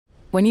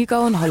When you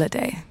go on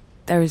holiday,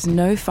 there is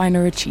no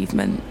finer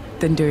achievement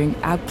than doing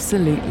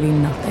absolutely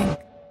nothing.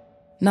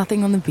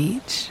 Nothing on the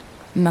beach,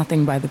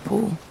 nothing by the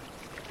pool,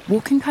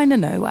 walking kind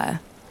of nowhere,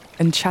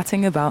 and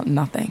chatting about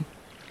nothing.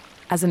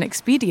 As an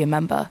Expedia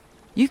member,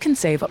 you can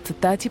save up to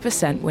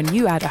 30% when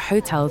you add a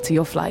hotel to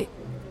your flight.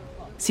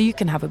 So you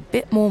can have a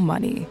bit more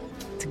money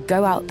to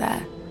go out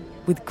there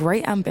with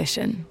great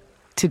ambition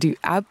to do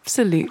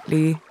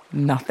absolutely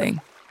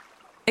nothing.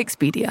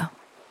 Expedia.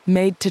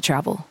 Made to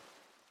travel.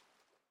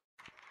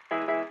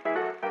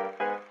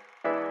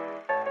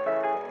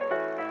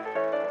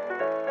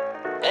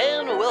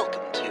 And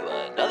welcome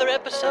to another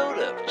episode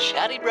of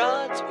Chatty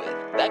Broads with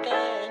Becca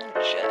and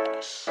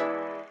Jess.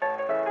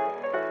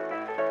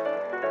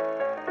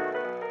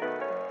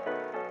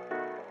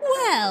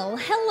 Well,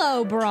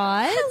 hello,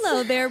 broads.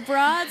 Hello there,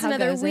 broads. How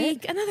Another goes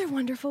week. it? Another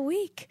wonderful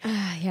week.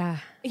 Yeah.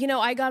 You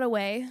know, I got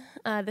away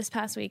this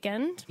past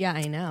weekend, Yeah,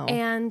 I know.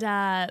 and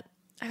I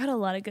got a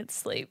lot of good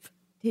sleep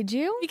Did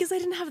you? because I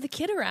didn't have the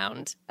kid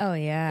around. Oh,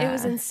 yeah. It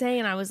was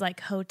insane. I was like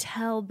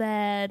hotel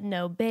bed,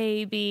 no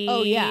baby.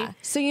 Oh, yeah.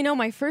 So,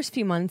 my first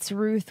few months,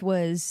 Ruth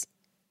was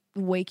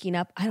waking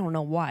up. I don't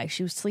know why.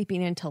 She was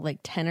sleeping until like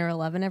 10 or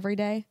 11 every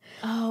day.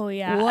 Oh,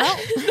 yeah. Well,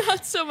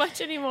 not so much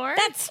anymore.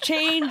 that's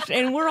changed,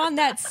 and we're on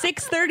that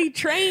 6:30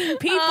 train,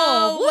 people.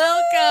 Oh,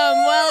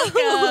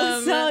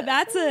 welcome. So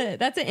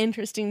that's an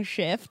interesting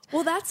shift.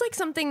 Well, that's like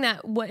something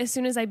that as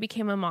soon as I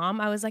became a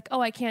mom, I was like,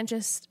 oh, I can't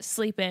just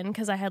sleep in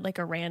because I had like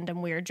a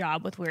random weird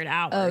job with weird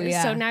hours. Oh,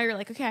 yeah. So now you're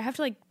like, okay, I have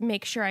to like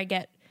make sure I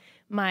get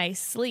my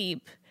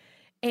sleep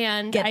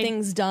and Get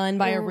things done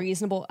by a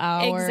reasonable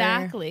hour.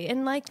 Exactly.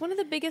 And like one of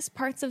the biggest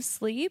parts of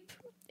sleep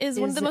is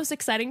one of the most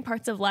exciting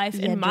parts of life,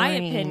 in my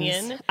dreams.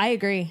 opinion. I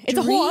agree. It's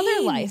a whole other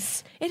Dreams.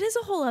 life. It is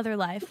a whole other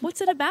life.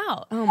 What's it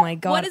about? Oh my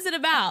God. What is it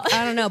about?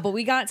 I don't know, but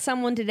we got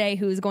someone today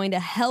who is going to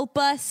help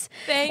us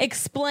Thank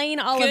explain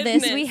all of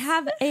this. goodness. We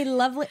have a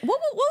lovely. What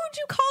would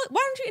you call it?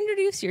 Why don't you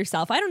introduce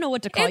yourself? I don't know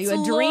what to call It's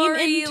you. A dream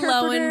Lori interpreter.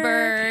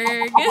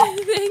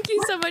 Lowenberg. Thank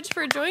you so much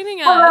for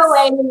joining us.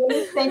 Hello,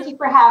 ladies. Thank you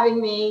for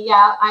having me.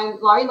 Yeah, I'm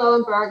Lori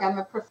Lowenberg. I'm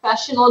a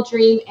professional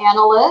dream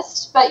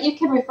analyst, but you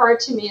can refer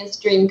to me as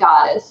Dream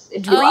Goddess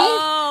if you like.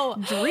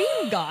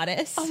 Dream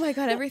goddess. Oh my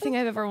God, everything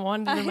I've ever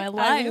wanted in my I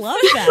life. love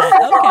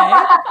that.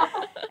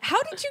 Okay.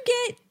 How did you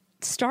get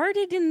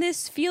started in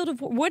this field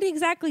of what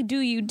exactly do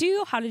you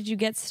do? How did you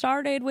get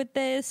started with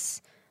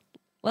this?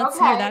 Let's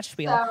hear that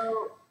spiel.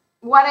 So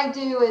what I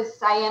do is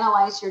I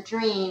analyze your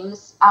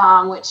dreams,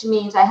 which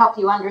means I help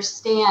you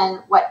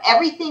understand what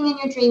everything in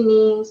your dream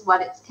means, what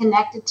it's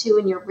connected to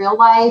in your real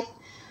life,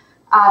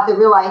 the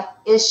real life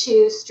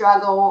issue,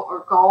 struggle,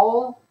 or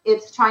goal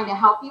it's trying to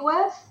help you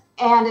with,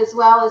 and as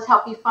well as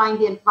help you find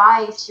the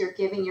advice you're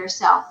giving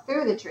yourself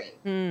through the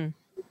dream.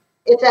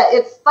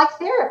 It's like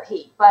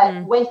therapy,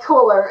 but way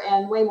cooler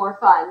and way more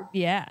fun.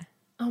 Yeah.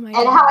 Oh my And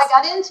goodness. how I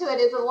got into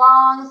it is a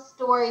long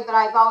story, but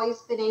I've always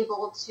been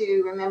able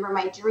to remember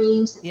my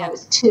dreams since I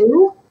was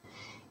 2.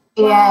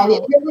 Wow. And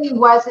it really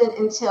wasn't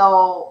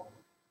until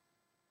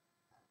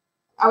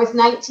I was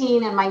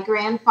 19 and my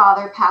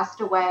grandfather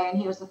passed away, and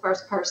he was the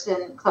first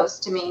person close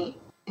to me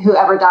who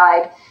ever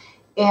died.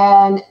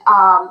 And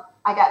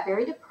I got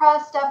very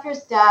depressed after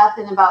his death,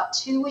 and about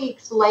 2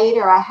 weeks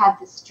later, I had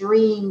this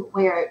dream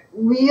where it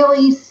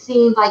really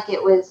seemed like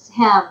it was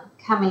him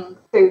coming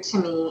through to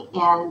me,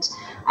 and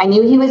I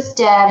knew he was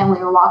dead, and we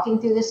were walking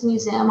through this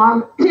museum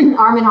arm in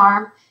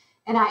arm,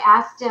 and I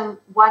asked him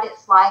what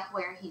it's like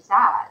where he's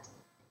at,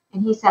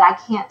 and he said, I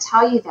can't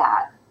tell you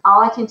that.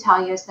 All I can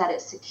tell you is that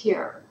it's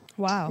secure.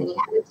 Wow. And he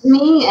handed it to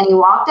me, and he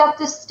walked up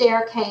the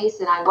staircase,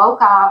 and I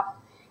woke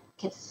up,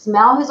 could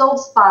smell his Old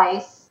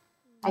Spice,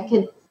 I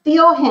could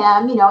feel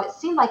him, it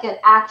seemed like an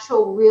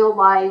actual real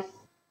life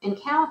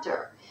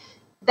encounter.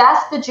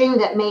 That's the dream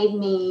that made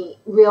me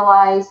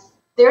realize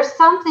there's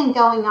something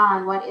going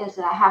on. What is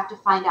it? I have to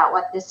find out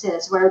what this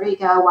is. Where do we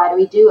go? Why do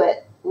we do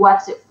it?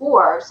 What's it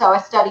for? So I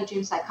studied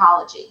dream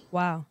psychology.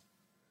 Wow.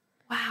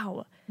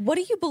 Wow. What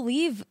do you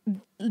believe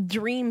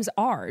dreams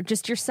are?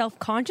 Just you're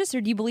self-conscious,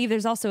 or do you believe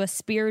there's also a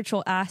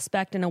spiritual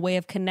aspect and a way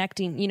of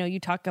connecting? You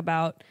talk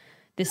about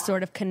this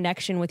sort of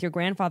connection with your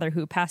grandfather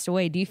who passed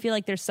away. Do you feel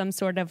like there's some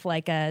sort of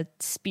like a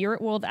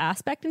spirit world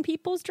aspect in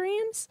people's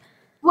dreams?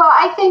 Well,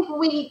 I think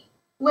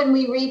when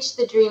we reach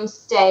the dream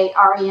state,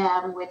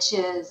 REM, which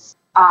is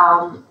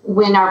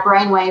when our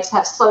brain waves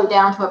have slowed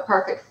down to a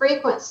perfect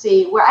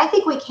frequency, where I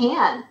think we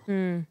can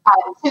tune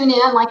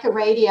in like a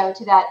radio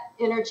to that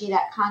energy,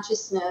 that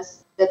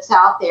consciousness that's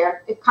out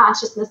there. If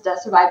consciousness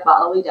does survive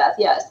bodily death,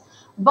 yes.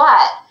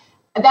 But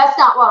that's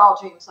not what all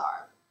dreams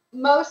are.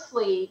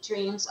 Mostly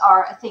dreams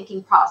are a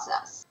thinking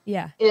process.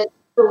 Yeah. It's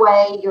the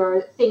way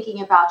you're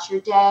thinking about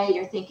your day,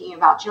 you're thinking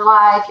about your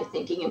life, you're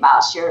thinking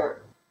about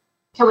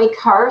can we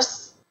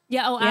curse?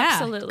 Yeah, oh, Yeah,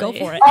 absolutely. go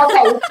for it.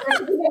 Okay, you're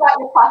thinking about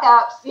your fuck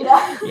ups,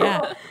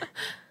 Yeah.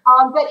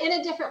 But in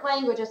a different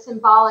language, a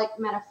symbolic,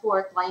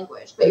 metaphoric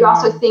language. But you're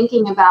also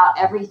thinking about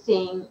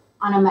everything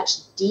on a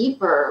much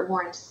deeper,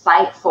 more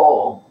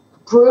insightful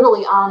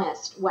brutally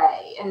honest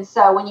way. And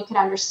so when you can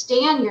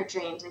understand your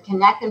dreams and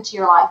connect them to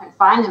your life and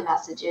find the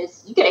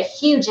messages, you get a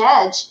huge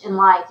edge in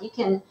life. You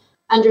can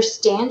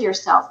understand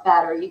yourself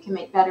better. You can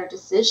make better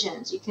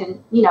decisions. You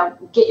can,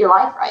 get your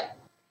life right.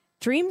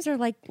 Dreams are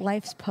like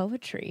life's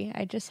poetry.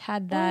 I just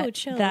had Ooh, that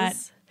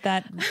chills.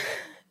 that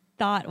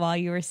thought while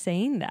you were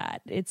saying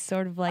that. It's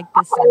sort of like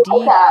this I love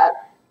deep, that.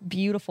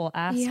 beautiful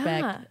aspect.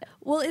 Yeah.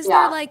 Well,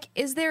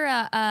 is there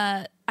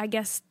a I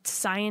guess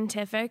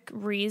scientific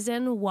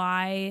reason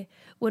why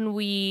when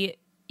we,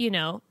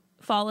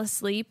 fall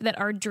asleep that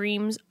our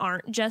dreams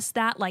aren't just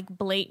that like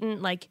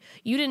blatant, like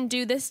you didn't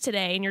do this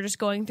today and you're just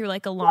going through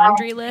like a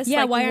laundry list?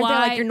 Yeah, like, why aren't they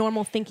like your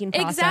normal thinking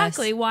process?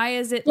 Exactly. Why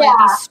is it like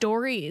these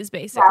stories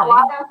basically? Yeah,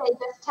 why don't they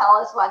just tell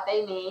us what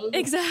they mean?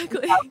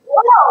 Exactly.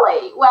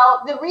 Really?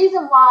 Well, the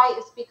reason why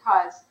is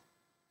because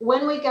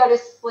when we go to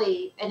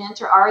sleep and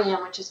enter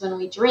REM, which is when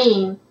we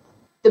dream,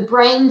 the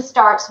brain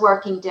starts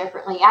working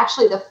differently.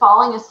 Actually, the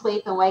falling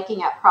asleep and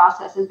waking up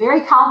process is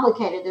very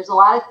complicated. There's a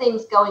lot of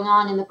things going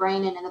on in the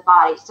brain and in the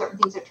body. Certain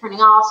things are turning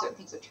off, certain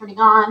things are turning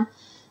on.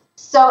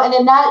 So in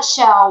a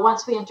nutshell,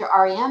 once we enter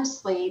REM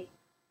sleep,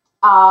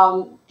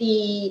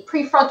 the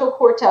prefrontal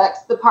cortex,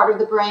 the part of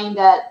the brain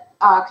that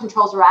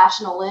controls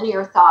rational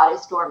linear thought,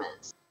 is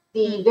dormant.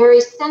 The very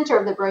center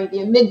of the brain, the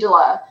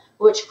amygdala,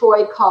 which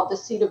Freud called the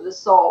seat of the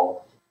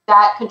soul,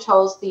 that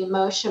controls the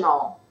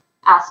emotional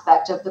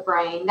aspect of the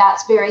brain,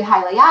 that's very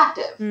highly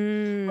active.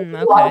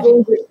 A lot of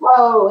dreams are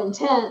slow,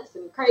 intense,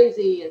 and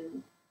crazy,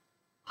 and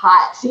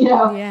hot,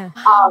 Yeah.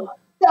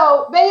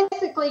 So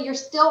basically, you're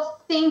still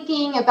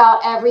thinking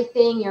about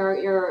everything.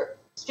 Your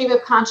stream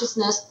of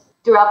consciousness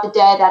throughout the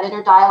day, that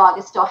inner dialogue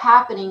is still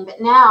happening.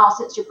 But now,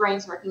 since your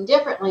brain's working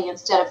differently,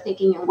 instead of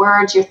thinking in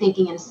words, you're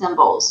thinking in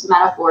symbols,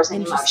 metaphors,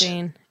 and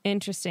emotion.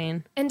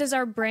 Interesting. And does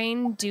our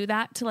brain do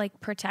that to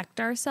like protect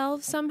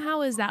ourselves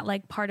somehow? Is that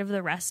like part of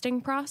the resting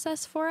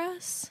process for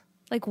us?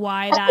 Like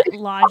why that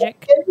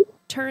logic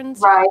turns?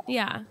 Right.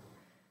 Yeah.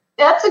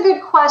 That's a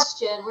good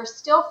question. We're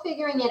still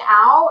figuring it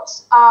out.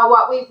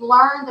 What we've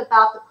learned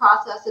about the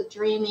process of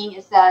dreaming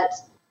is that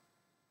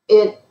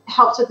it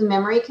helps with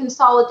memory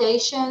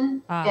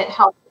consolidation. It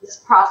helps us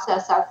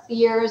process our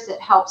fears. It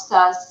helps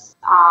us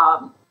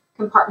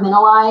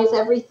compartmentalize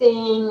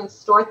everything and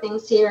store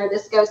things here.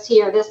 This goes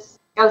here. This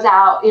goes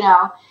out.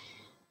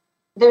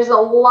 There's a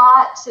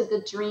lot to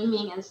the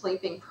dreaming and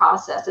sleeping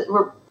process.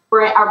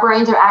 Our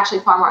brains are actually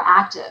far more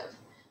active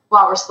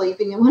while we're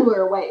sleeping than when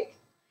we're awake.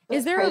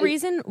 Is there a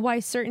reason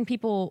why certain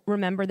people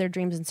remember their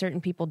dreams and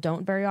certain people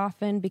don't very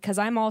often? Because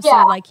I'm also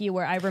like you,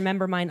 where I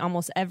remember mine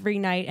almost every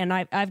night, and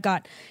I've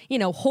got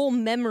whole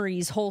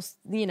memories, whole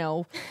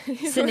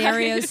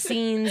scenarios,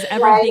 scenes,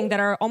 everything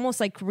that are almost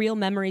like real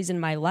memories in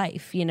my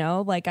life.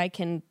 Like I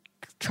can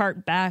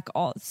chart back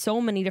so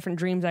many different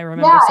dreams I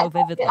remember so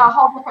vividly. A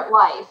whole different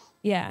life.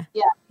 Yeah.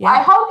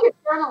 I hope you're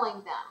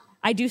journaling them.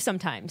 I do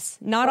sometimes,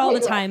 not all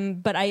the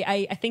time, but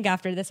I think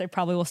after this I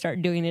probably will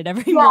start doing it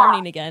every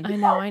morning again. I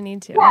know, I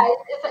need to. Yeah,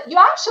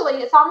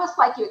 it's almost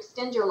like you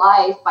extend your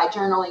life by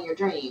journaling your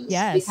dreams.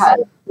 Yes.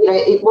 Because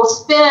it will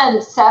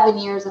spend 7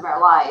 years of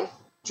our life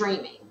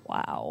dreaming.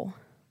 Wow.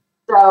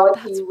 So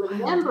if you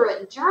remember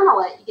it and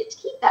journal it, you get to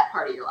keep that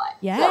part of your life.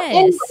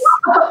 Yes.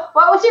 So,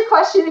 what was your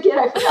question again?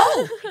 I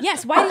forgot.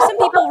 Yes. Why do some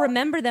people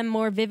remember them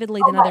more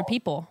vividly than other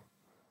people?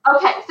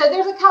 Okay, so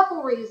there's a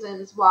couple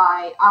reasons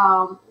why.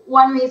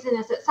 One reason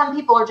is that some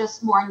people are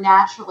just more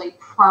naturally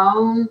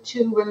prone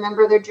to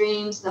remember their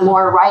dreams. The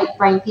more right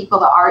brain people,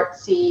 the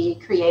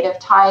artsy, creative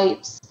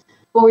types,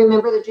 will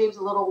remember their dreams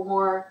a little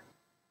more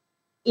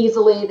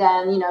easily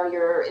than,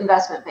 your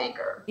investment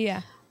banker.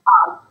 Yeah.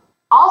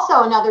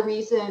 Also, another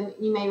reason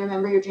you may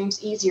remember your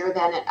dreams easier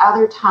than at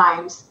other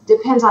times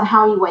depends on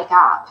how you wake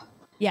up.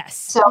 Yes.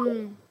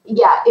 So,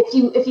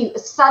 if you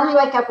suddenly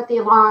wake up with the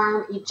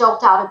alarm, you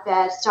jolt out of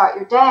bed, start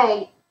your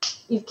day,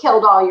 you've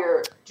killed all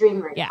your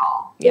dream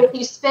recall. Yeah. If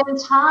you spend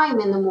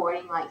time in the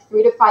morning, like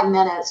 3 to 5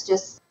 minutes,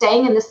 just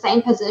staying in the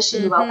same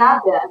position you woke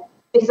up in,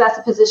 because that's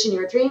the position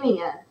you're dreaming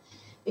in.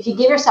 If you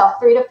give yourself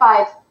 3 to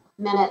 5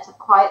 minutes of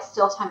quiet,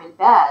 still time in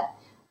bed,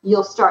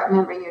 you'll start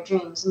remembering your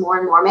dreams more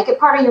and more. Make it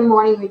part of your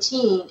morning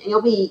routine, and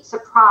you'll be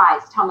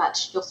surprised how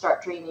much you'll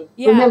start dreaming.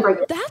 Remembering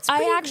it. That's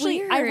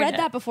weird. I read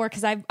that before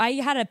because I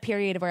had a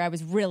period where I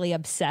was really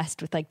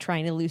obsessed with like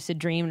trying to lucid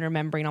dream and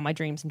remembering all my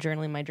dreams and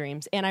journaling my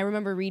dreams. And I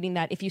remember reading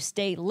that if you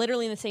stay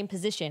literally in the same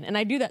position, and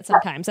I do that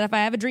sometimes, and if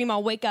I have a dream,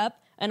 I'll wake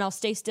up and I'll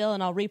stay still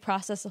and I'll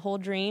reprocess the whole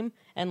dream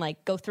and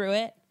like go through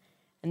it,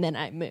 and then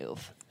I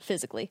move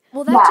physically.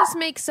 Well, that just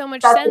makes so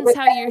much sense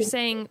how you're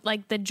saying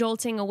like the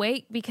jolting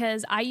awake,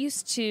 because I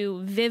used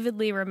to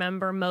vividly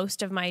remember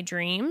most of my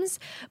dreams,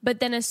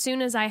 but then as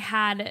soon as I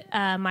had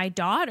my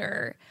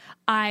daughter,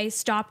 I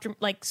stopped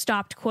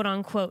quote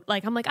unquote,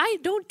 like I'm like, I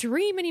don't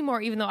dream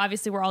anymore, even though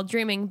obviously we're all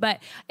dreaming.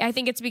 But I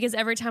think it's because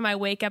every time I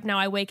wake up now,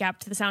 I wake up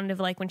to the sound of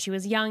like when she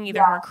was young,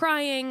 either her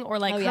crying or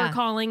like her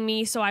calling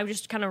me. So I would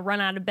just kind of run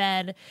out of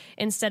bed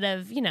instead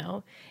of,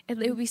 it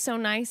would be so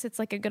nice. It's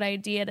like a good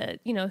idea to,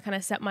 kind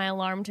of set my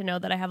alarms reaffirmed to know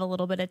that I have a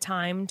little bit of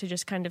time to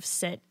just kind of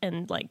sit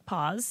and like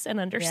pause and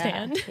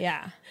understand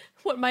Yeah.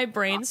 what my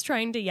brain's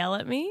trying to yell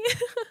at me.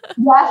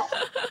 Yes,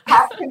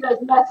 capture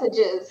those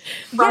messages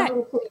from Yeah.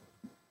 routine.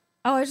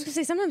 Oh, I was just gonna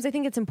say, sometimes I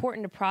think it's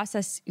important to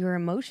process your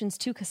emotions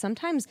too, because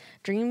sometimes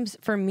dreams,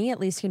 for me at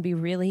least, can be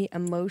really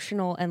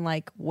emotional and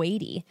like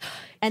weighty.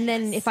 And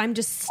then if I'm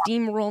just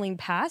steamrolling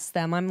past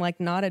them, I'm like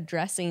not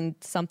addressing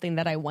something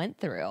that I went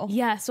through.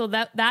 Yeah, so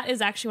that is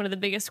actually one of the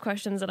biggest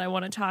questions that I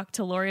want to talk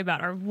to Lori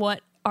about, are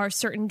what are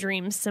certain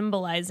dreams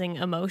symbolizing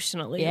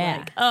emotionally? Yeah.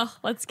 Like, oh,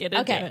 let's get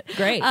into Okay, it.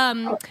 great.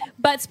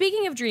 But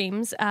speaking of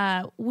dreams,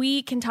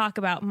 we can talk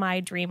about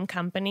my dream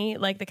company,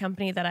 like the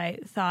company that I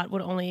thought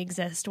would only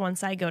exist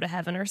once I go to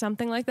heaven or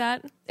something like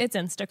that. It's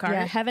Instacart.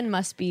 Yeah, heaven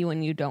must be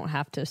when you don't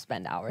have to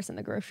spend hours in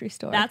the grocery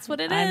store. That's what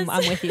it is.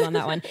 I'm with you on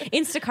that one.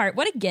 Instacart,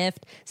 what a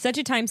gift. Such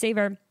a time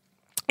saver.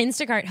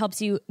 Instacart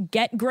helps you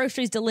get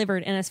groceries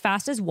delivered in as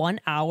fast as 1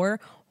 hour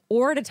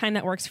or at a time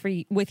that works for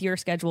you, with your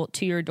schedule,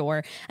 to your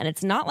door. And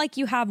it's not like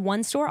you have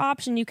one store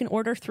option you can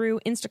order through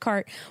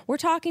Instacart. We're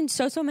talking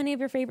so many of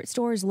your favorite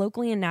stores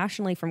locally and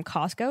nationally, from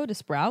Costco to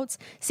Sprouts,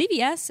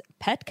 CVS,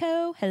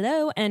 Petco,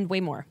 Hello, and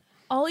way more.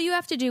 All you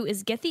have to do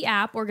is get the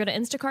app or go to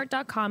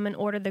instacart.com and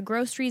order the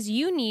groceries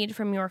you need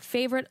from your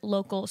favorite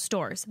local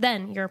stores.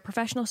 Then your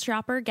professional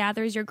shopper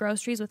gathers your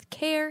groceries with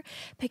care,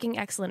 picking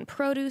excellent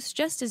produce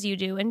just as you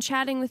do and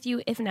chatting with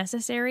you if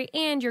necessary,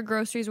 and your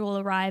groceries will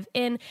arrive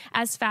in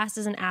as fast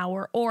as an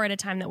hour or at a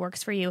time that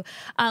works for you.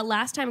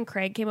 Last time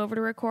Craig came over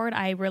to record,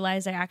 I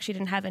realized I actually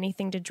didn't have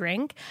anything to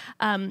drink,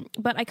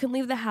 but I couldn't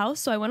leave the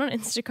house, so I went on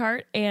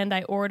Instacart and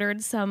I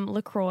ordered some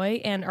LaCroix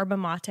and yerba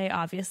mate,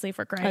 obviously,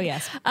 for Craig. Oh,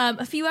 yes.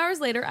 A few hours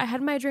later, I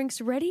had my drinks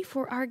ready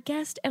for our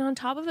guest, and on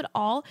top of it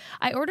all,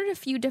 I ordered a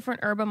few different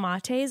yerba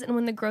mates, and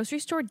when the grocery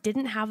store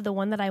didn't have the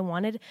one that I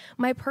wanted,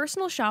 my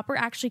personal shopper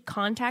actually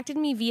contacted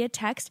me via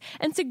text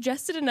and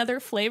suggested another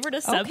flavor to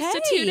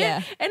substitute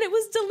it, and it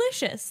was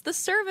delicious. The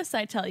service,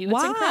 I tell you,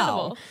 it's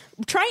incredible.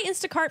 Try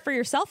Instacart for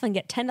yourself and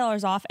get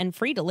 $10 off and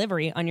free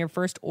delivery on your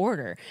first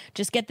order.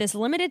 Just get this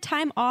limited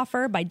time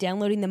offer by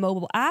downloading the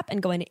mobile app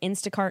and going to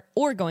Instacart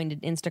or going to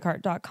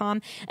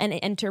instacart.com and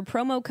enter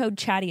promo code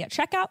chatty at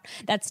checkout.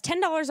 That's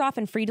 $10 off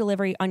and free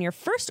delivery on your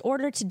first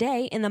order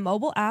today in the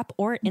mobile app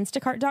or at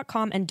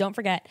instacart.com. And don't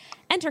forget,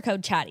 enter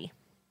code chatty.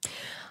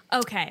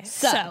 Okay,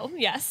 so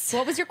yes.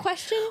 What was your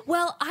question?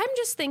 Well, I'm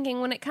just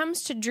thinking, when it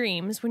comes to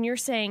dreams, when you're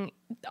saying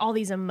all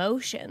these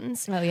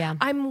emotions, Oh, yeah.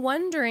 I'm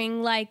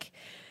wondering, like,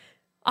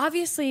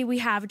 obviously we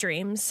have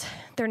dreams.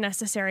 They're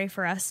necessary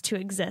for us to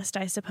exist,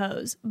 I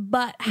suppose.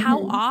 But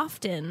how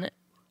often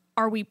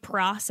are we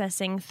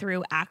processing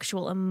through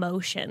actual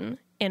emotion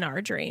in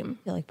our dream?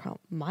 I feel like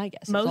my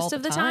guess is Most all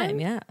of the time?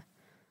 Yeah.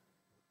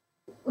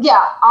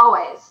 Yeah,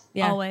 always.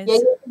 Yeah. Always. Yeah,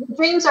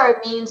 dreams are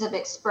a means of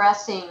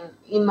expressing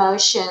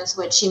emotions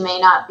which you may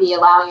not be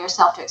allowing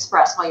yourself to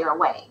express while you're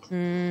awake.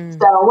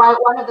 So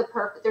one of the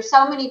there's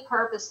so many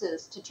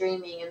purposes to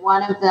dreaming, and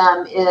one of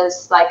them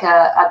is like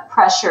a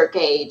pressure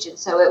gauge, and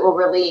so it will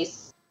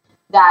release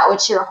that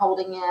which you're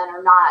holding in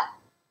or not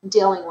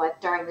dealing with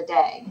during the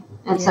day,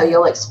 and so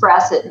you'll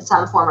express it in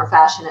some form or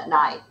fashion at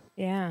night.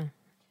 Yeah.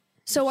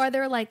 So are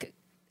there, like,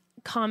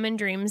 common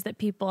dreams that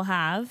people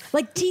have?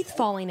 Like teeth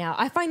falling out.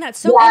 I find that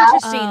so Yeah.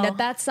 interesting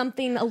that's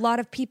something a lot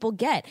of people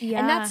get. Yeah.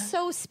 And that's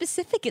so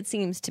specific, it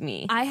seems to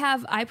me.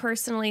 I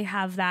personally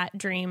have that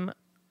dream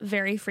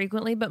very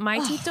frequently, but my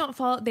teeth don't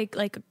fall out. They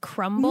like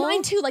crumble.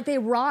 Mine too. Like they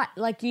rot.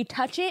 Like you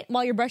touch it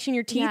while you're brushing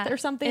your teeth Yeah. or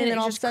something, And and then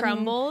it all of a just sudden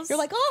crumbles. you're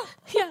like, oh.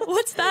 Yeah,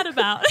 what's that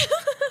about?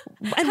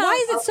 And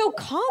why is it so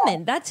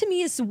common? That to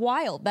me is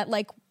wild. That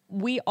like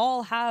we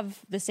all have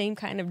the same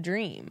kind of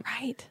dream.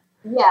 Right.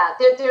 Yeah,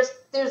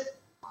 there's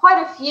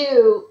quite a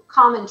few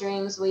common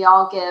dreams we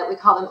all get. We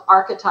call them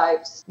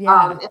archetypes.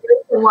 Yeah. And the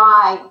reason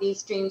why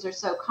these dreams are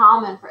so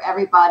common for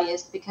everybody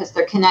is because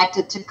they're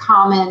connected to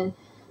common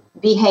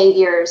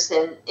behaviors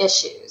and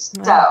issues.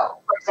 Wow. So,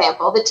 for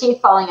example, the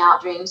teeth falling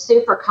out dream,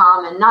 super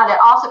common. Not at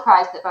all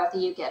surprised that both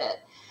of you get it,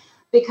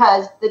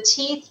 because the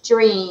teeth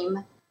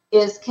dream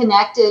is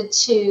connected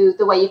to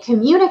the way you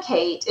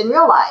communicate in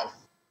real life.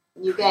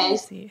 You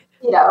guys, Crazy.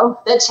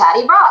 the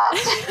chatty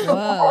broads.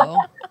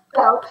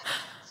 Whoa.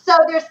 So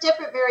there's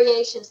different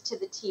variations to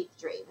the teeth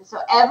dream. And so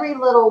every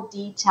little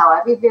detail,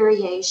 every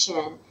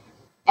variation,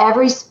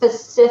 every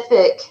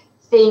specific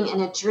thing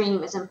in a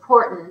dream is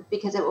important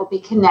because it will be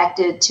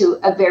connected to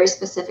a very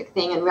specific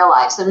thing in real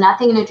life. So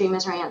nothing in a dream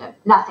is random.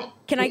 Nothing.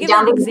 Can I give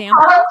Down an to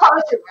example? what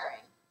clothes you're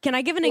wearing. Can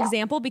I give an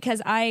example?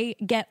 Because I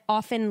get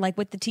often, like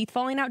with the teeth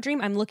falling out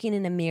dream, I'm looking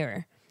in a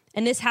mirror.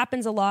 And this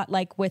happens a lot,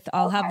 like with,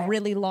 I'll have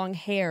really long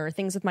hair,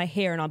 things with my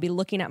hair, and I'll be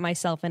looking at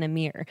myself in a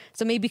mirror.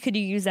 So maybe could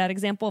you use that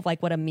example of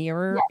like what a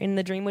mirror in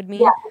the dream would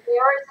mean? Yeah, the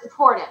mirror is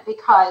important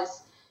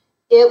because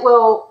it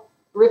will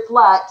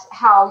reflect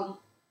how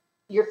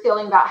you're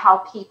feeling about how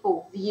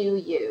people view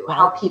you,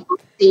 how people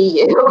see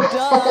you.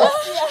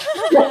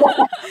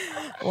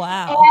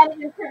 Wow.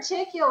 And in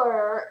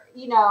particular,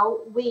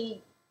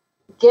 we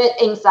get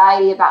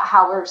anxiety about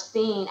how we're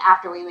seen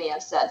after we may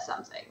have said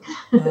something.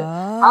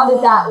 Oh. How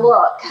did that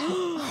look?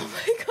 Oh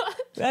my God.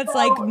 That's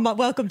like,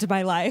 welcome to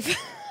my life.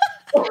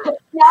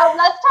 Now,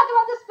 let's talk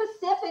about the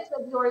specifics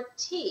of your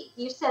teeth.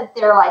 You said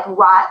they're like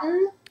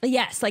rotten.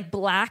 Yes, like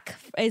black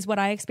is what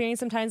I experience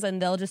sometimes,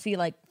 and they'll just be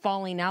like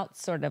falling out,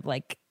 sort of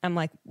like, I'm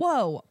like,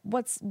 whoa,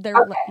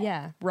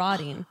 Okay.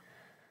 rotting.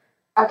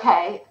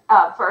 Okay,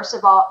 first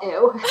of all,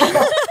 ew.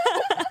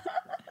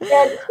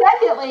 And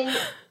secondly,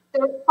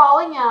 they're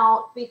falling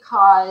out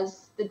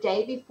because the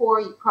day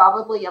before you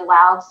probably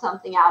allowed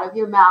something out of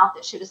your mouth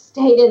that should have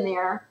stayed in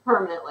there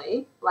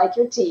permanently, like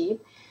your teeth.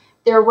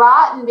 They're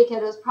rotten because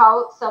it was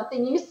probably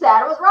something you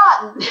said was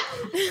rotten.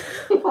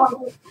 It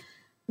wasn't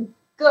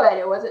good.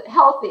 It wasn't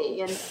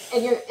healthy,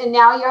 and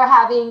now you're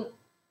having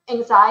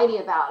anxiety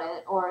about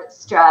it, or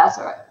stress,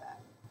 or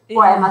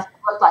boy, I must have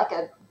looked like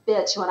a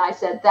bitch when I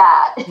said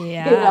that.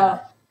 Yeah. You know?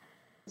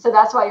 So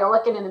that's why you're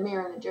looking in the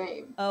mirror in the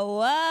dream. Oh,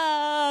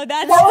 wow.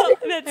 That's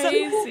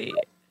Crazy.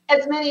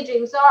 As many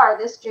dreams are,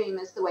 this dream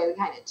is the way we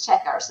kind of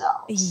check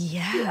ourselves.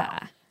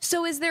 Yeah.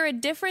 So is there a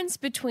difference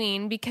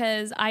between,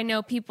 because I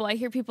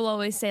hear people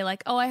always say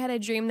like, oh, I had a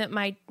dream that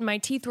my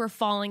teeth were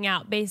falling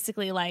out,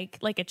 basically like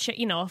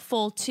a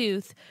full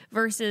tooth,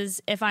 versus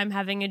if I'm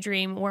having a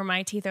dream where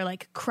my teeth are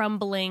like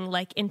crumbling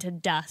like into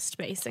dust,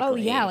 basically. Oh,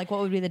 yeah. Like, what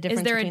would be the difference?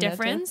 Is there a between those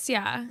two? difference?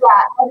 Yeah.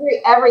 Yeah,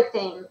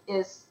 everything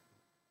is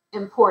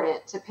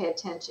important to pay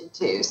attention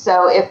to.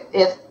 So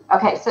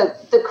so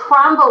the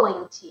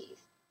crumbling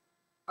teeth,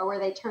 or where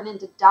they turn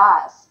into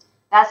dust,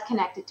 that's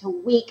connected to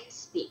weak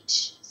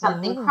speech.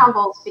 Something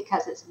crumbles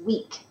because it's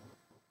weak.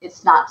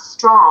 It's not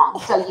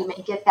strong. So you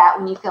may get that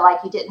when you feel like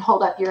you didn't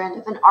hold up your end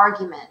of an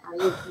argument, or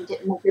you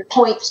didn't make your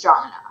point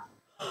strong enough.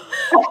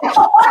 This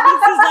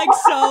is like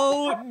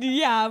so,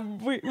 yeah.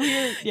 We're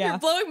yeah. You're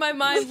blowing my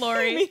mind,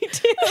 Lori. Me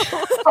too.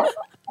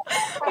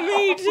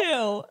 Me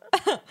too.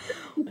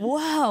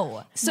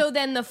 Whoa. So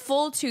then the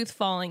full tooth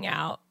falling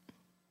out.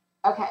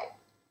 Okay.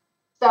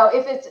 So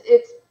if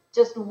it's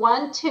just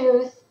one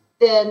tooth,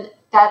 then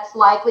that's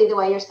likely the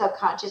way your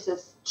subconscious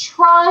is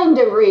trying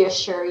to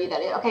reassure you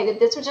that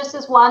this was just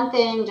this one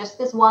thing, just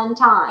this one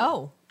time.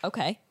 Oh,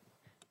 okay.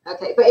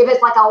 Okay, but if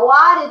it's like a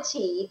lot of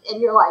teeth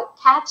and you're like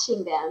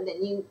catching them,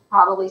 then you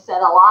probably said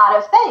a lot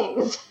of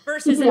things.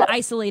 Versus an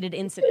isolated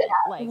incident.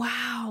 Like,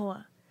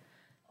 Wow.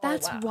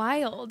 That's wow.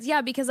 wild.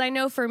 Yeah, because I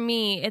know for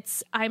me,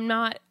 I'm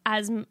not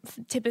as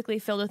typically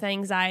filled with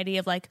anxiety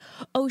of like,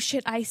 oh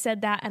shit, I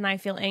said that and I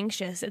feel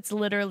anxious. It's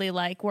literally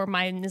like where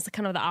mine is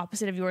kind of the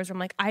opposite of yours, where I'm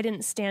like, I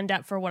didn't stand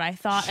up for what I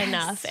thought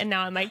enough, and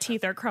now my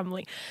teeth are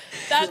crumbling.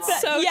 That's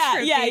so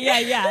trippy.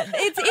 Yeah.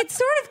 It's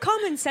sort of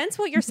common sense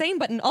what you're saying,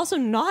 but also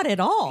not at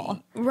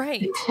all.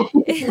 Right.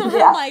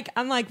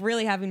 I'm like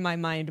really having my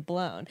mind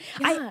blown.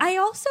 Yeah. I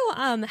also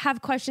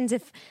have questions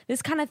if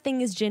this kind of thing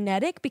is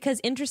genetic,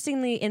 because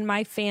interestingly in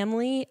my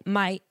family,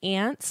 my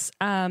aunts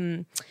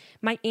and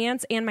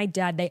my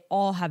dad, they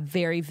all have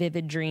very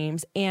vivid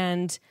dreams,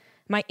 and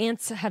my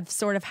aunts have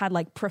sort of had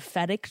like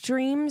prophetic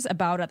dreams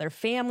about other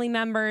family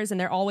members, and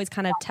they're always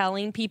kind of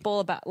telling people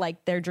about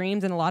like their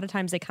dreams, and a lot of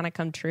times they kind of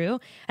come true.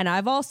 And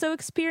I've also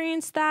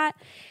experienced that.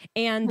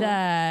 And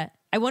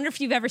I wonder if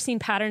you've ever seen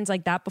patterns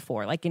like that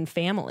before, like in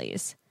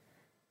families.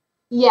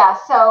 Yeah,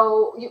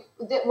 so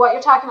what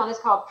you're talking about is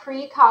called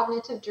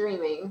precognitive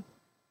dreaming,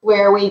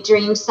 where we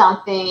dream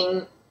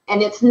something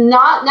and it's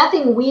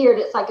nothing weird.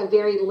 It's like a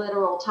very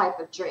literal type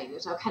of dream.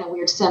 There's no kind of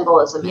weird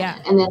symbolism in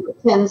it. And then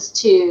it tends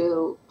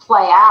to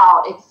play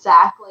out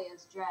exactly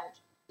as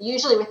dreamt,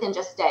 usually within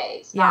just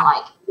days, not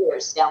like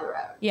years down the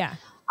road. Yeah.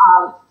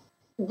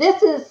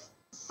 This is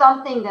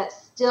something that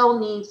still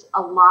needs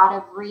a lot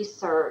of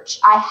research.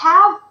 I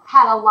have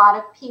had a lot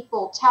of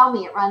people tell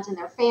me it runs in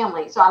their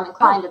family, so I'm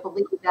inclined to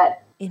believe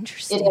that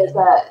Interesting. it is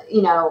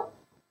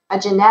a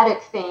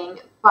genetic thing.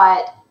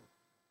 But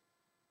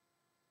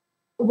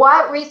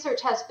what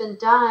research has been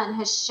done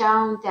has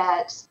shown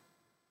that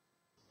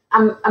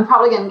I'm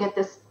probably going to get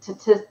this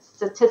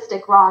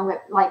statistic wrong,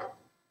 but like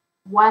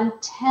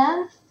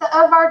 1/10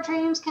 of our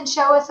dreams can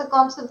show us a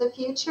glimpse of the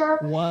future.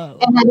 Whoa.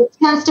 And then it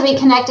tends to be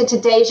connected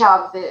to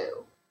deja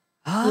vu.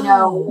 Oh. You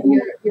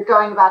know, you're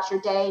going about your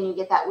day and you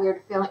get that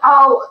weird feeling.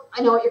 Oh,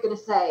 I know what you're going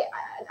to say.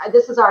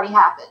 This has already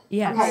happened.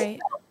 Yes. Okay. Right.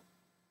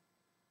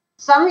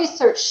 Some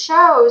research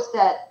shows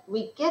that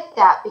we get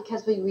that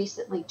because we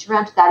recently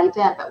dreamt that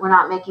event, but we're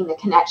not making the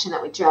connection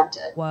that we dreamt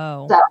it.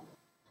 Whoa.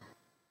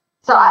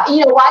 So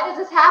why does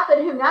this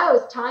happen? Who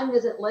knows? Time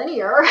isn't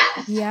linear.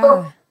 Yeah.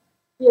 So,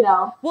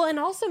 Well, and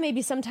also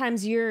maybe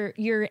sometimes you're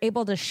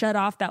able to shut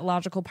off that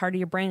logical part of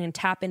your brain and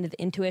tap into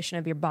the intuition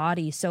of your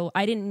body. So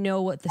I didn't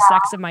know what the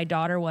sex of my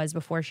daughter was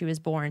before she was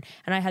born.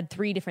 And I had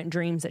 3 different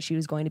dreams that she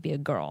was going to be a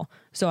girl.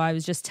 So I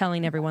was just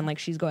telling everyone like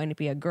she's going to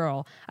be a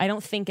girl. I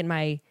don't think in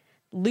my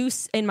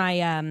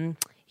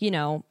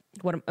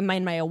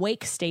in my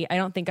awake state, I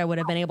don't think I would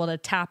have been able to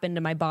tap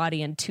into my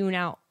body and tune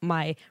out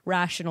my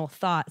rational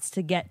thoughts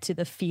to get to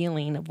the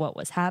feeling of what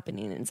was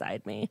happening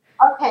inside me.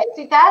 Okay,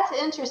 see, that's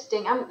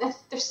interesting.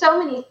 There's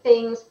so many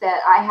things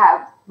that I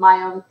have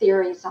my own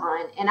theories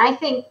on, and I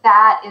think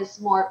that is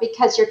more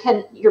because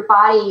your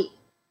body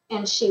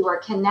and she were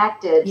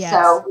connected. Yes.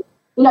 So,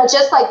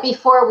 just like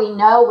before we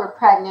know we're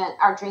pregnant,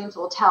 our dreams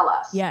will tell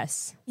us.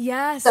 Yes.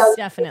 Yes. So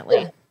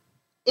Definitely.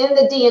 in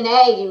the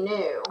DNA, you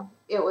knew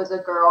it was a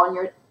girl, and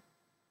your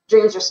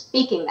dreams are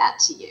speaking that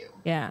to you.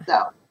 Yeah.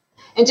 So,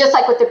 and just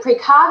like with the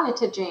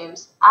precognitive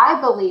dreams,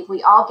 I believe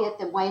we all get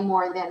them way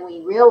more than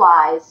we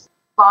realize,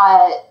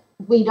 but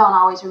we don't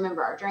always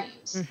remember our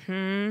dreams.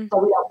 Mm-hmm. So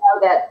we don't know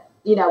that,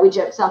 we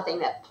dreamt something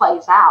that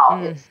plays out.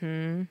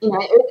 Mm-hmm.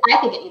 I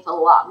think it needs a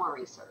lot more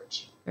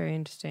research. Very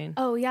interesting.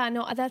 Oh yeah,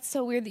 no, that's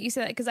so weird that you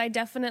said that because I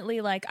definitely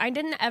I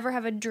didn't ever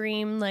have a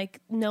dream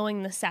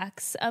knowing the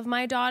sex of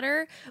my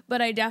daughter,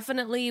 but I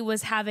definitely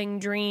was having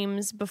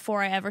dreams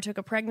before I ever took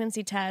a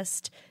pregnancy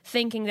test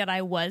thinking that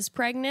I was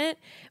pregnant,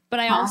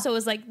 but I also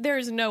was like,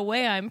 there's no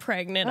way I'm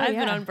pregnant. I've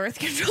been on birth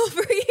control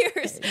for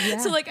years. Yeah.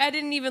 So I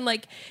didn't even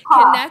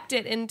connect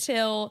it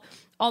until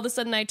all of a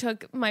sudden I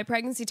took my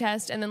pregnancy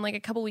test, and then a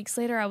couple weeks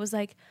later I was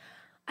like,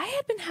 I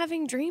had been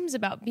having dreams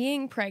about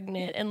being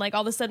pregnant, and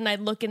all of a sudden I'd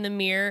look in the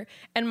mirror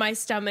and my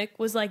stomach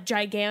was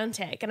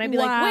gigantic, and I'd be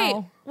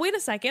Wow. wait a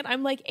second,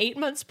 I'm 8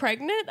 months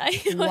pregnant.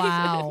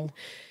 Wow.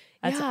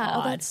 That's yeah,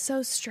 odd. that's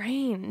so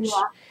strange.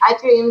 Yeah. I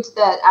dreamed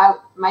that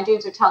my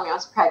dreams were telling me I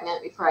was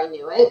pregnant before I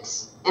knew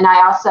it. And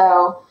I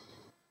also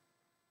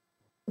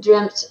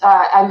dreamt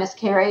I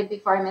miscarried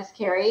before I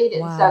miscarried.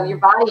 And so your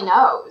body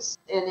knows,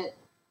 and it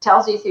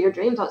tells you through your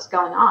dreams what's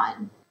going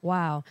on.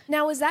 Wow.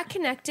 Now, is that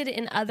connected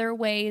in other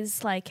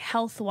ways,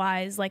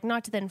 health-wise,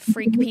 not to then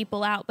freak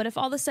people out, but if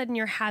all of a sudden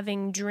you're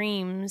having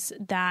dreams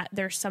that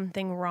there's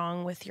something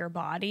wrong with your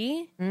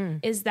body,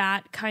 is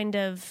that kind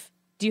of...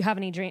 Do you have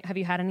have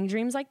you had any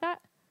dreams like that?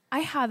 I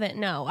haven't,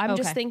 no. I'm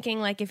just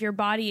thinking, if your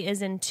body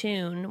is in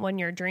tune when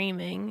you're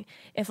dreaming,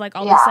 if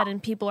all of a sudden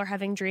people are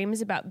having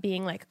dreams about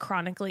being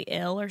chronically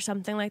ill or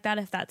something like that,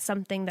 if that's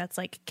something that's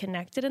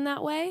connected in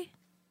that way?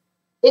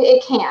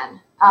 It can.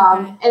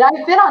 And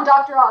I've been on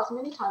Dr. Oz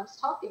many times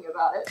talking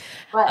about it.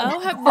 But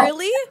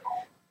Really?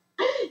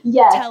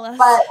 Yes. Tell us.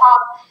 But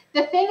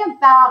the thing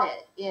about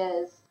it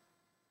is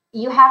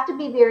you have to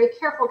be very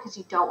careful because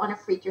you don't want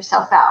to freak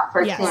yourself out.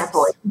 For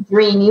example, if you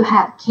dream you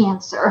have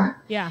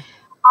cancer. Yeah.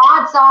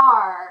 Odds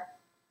are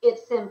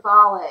it's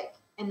symbolic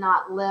and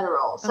not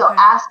literal. So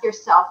ask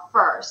yourself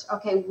first,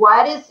 okay,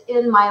 what is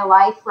in my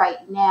life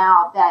right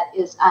now that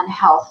is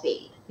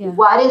unhealthy? Yeah.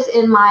 What is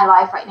in my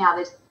life right now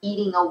that's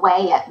eating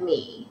away at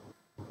me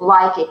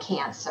like a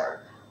cancer?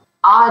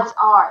 Odds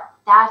are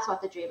that's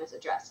what the dream is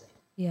addressing.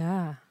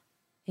 Yeah.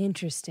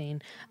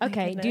 Interesting.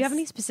 Okay. Do you have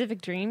any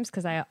specific dreams?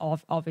 Because I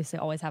obviously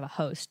always have a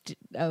host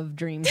of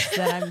dreams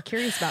that I'm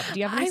curious about. But do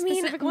you have any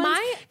specific ones?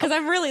 Because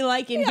I'm really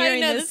liking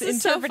hearing this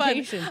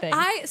interpretation thing.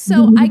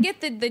 I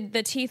get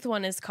the teeth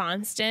one is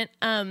constant.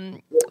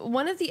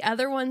 One of the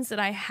other ones that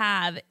I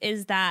have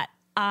is that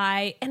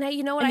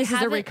this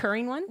is a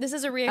recurring one? This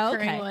is a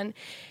recurring one.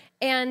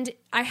 And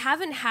I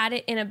haven't had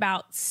it in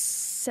about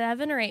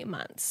 7 or 8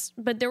 months,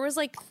 but there was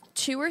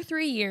 2 or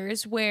 3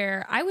 years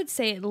where I would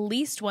say at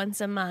least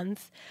once a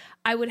month,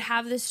 I would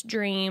have this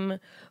dream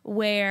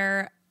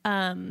where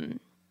I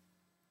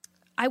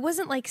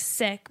wasn't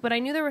sick, but I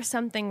knew there was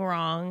something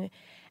wrong.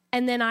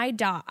 And then I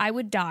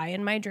would die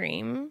in my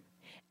dream.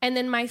 And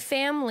then my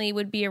family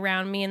would be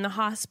around me in the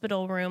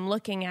hospital room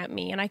looking at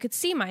me, and I could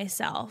see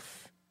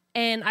myself.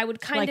 And I would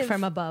kind of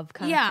from above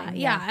kind of thing.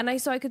 Yeah. And I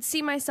could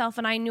see myself,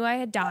 and I knew I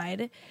had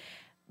died,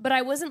 but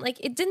I wasn't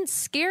it didn't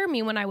scare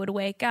me when I would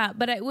wake up,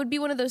 but it would be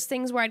one of those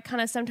things where I'd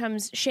kind of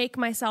sometimes shake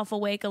myself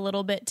awake a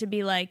little bit to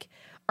be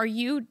are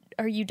you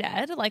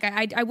dead?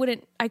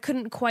 I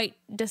couldn't quite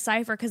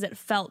decipher because it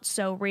felt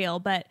so real,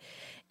 but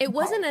it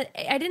wasn't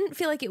I didn't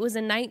feel like it was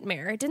a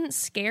nightmare. It didn't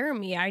scare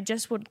me. I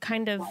just would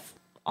kind of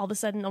all of a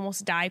sudden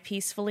almost die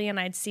peacefully, and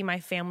I'd see my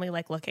family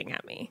looking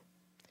at me.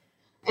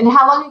 And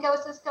how long ago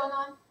was this going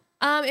on?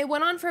 It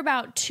went on for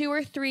about 2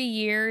 or 3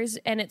 years,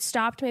 and it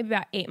stopped maybe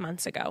about 8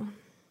 months ago.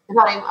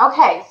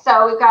 Okay,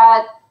 so we've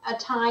got a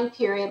time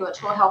period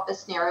which will help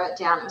us narrow it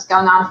down. It was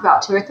going on for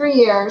about 2 or 3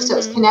 years, so it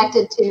was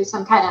connected to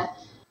some kind of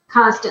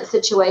constant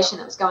situation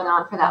that was going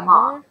on for that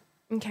long.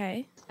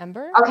 Okay.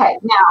 Ember? Okay,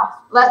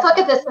 now let's look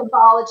at the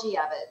symbology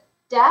of it.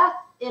 Death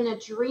in a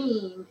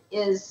dream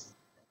is,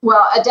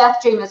 a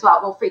death dream is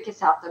what will freak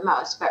us out the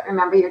most, but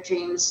remember your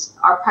dreams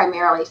are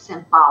primarily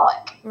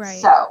symbolic.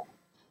 Right. So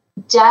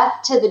death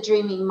to the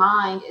dreaming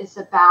mind is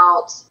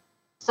about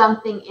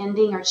something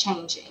ending or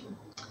changing.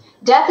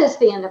 Death is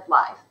the end of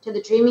life. To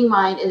the dreaming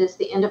mind, it is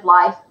the end of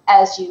life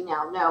as you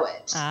now know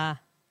it.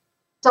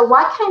 So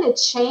what kind of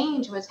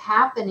change was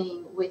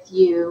happening with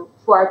you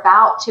for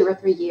about 2 or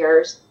 3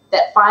 years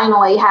that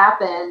finally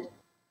happened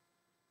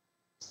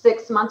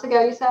 6 months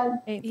ago, you said?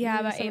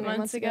 About 8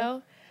 months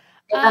ago.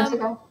 8 months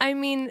ago? I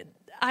mean,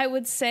 I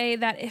would say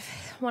that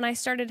when I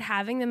started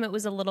having them, it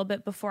was a little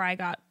bit before I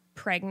got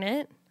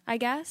pregnant. I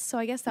guess. So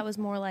I guess that was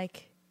more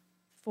like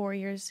 4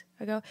 years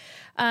ago.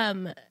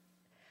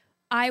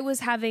 It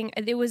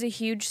was a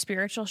huge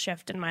spiritual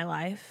shift in my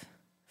life,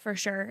 for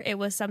sure. It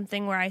was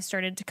something where I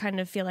started to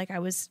kind of feel like I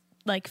was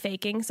like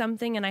faking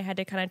something, and I had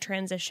to kind of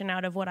transition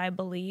out of what I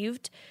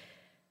believed.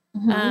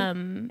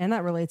 And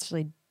that relates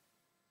really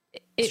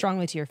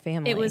strongly to your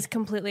family. It was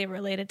completely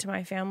related to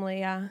my family,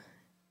 yeah.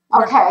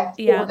 Okay.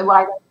 Yeah. So what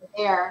I got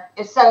there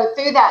is, so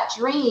through that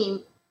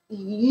dream,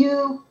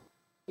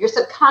 your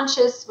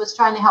subconscious was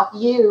trying to help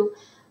you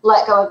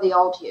let go of the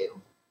old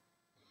you.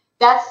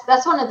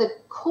 That's one of the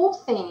cool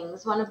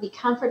things, one of the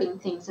comforting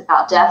things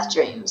about death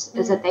dreams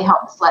is that they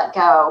help us let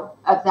go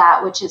of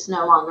that which is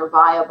no longer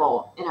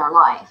viable in our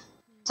life.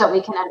 So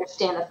we can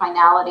understand the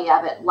finality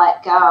of it,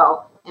 let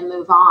go, and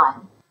move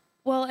on.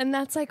 Well, and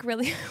that's like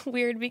really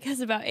weird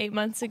because about 8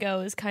 months ago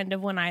is kind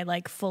of when I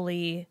like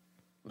fully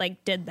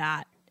like did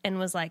that and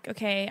was like,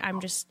 okay, I'm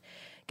just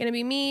going to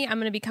be me. I'm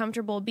going to be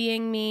comfortable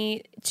being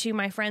me to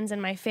my friends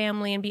and my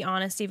family and be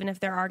honest, even if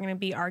there are going to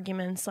be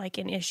arguments like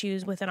in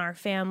issues within our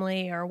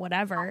family or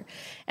whatever.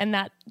 And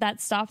that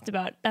started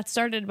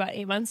about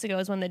 8 months ago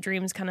is when the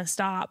dreams kind of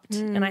stopped.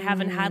 And I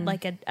haven't had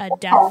like a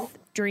death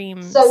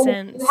dream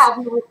since. You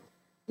have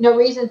no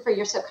reason for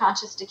your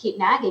subconscious to keep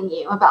nagging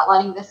you about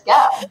letting this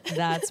go.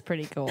 That's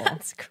pretty cool.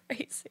 That's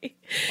crazy.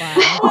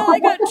 Wow. Well, I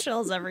got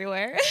chills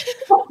everywhere.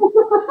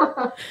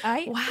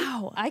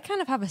 I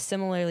kind of have a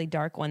similarly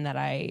dark one that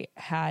I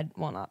had.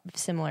 Well, not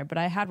similar, but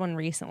I had one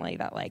recently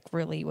that like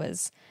really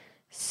was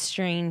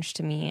strange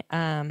to me.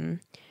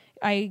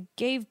 I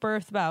gave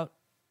birth about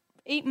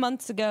 8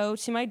 months ago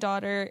to my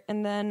daughter,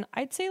 and then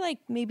I'd say like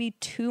maybe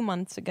 2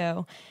 months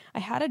ago, I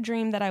had a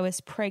dream that I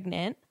was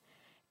pregnant,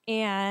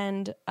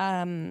 and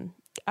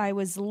I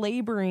was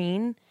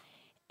laboring,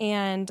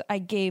 and I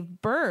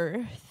gave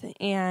birth,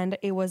 and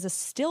it was a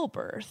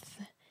stillbirth.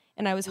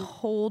 And I was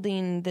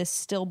holding this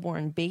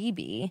stillborn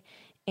baby,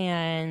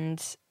 and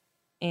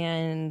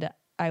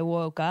I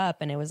woke up,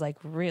 and it was like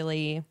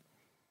really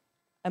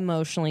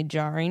emotionally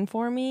jarring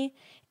for me.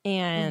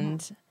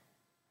 And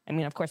I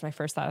mean, of course, my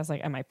first thought was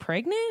like, am I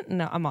pregnant?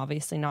 No, I'm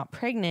obviously not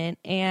pregnant.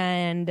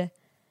 And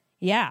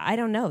yeah, I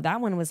don't know. That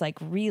one was like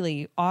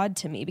really odd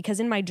to me because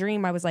in my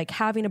dream, I was like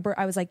having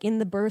I was like in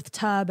the birth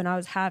tub and I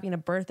was having a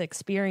birth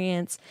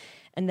experience.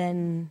 And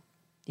then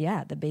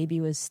yeah, the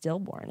baby was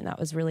stillborn, and that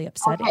was really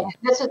upsetting. Okay,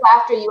 this was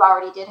after you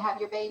already did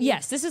have your baby?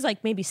 Yes, this is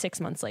like maybe 6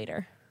 months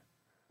later.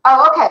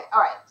 Oh, okay. All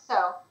right. So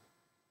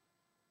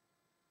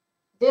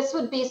this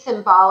would be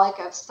symbolic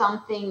of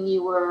something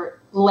you were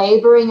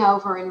laboring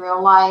over in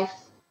real life,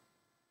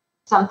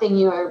 something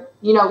you were,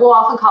 we'll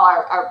often call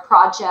our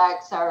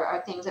projects,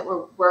 our things that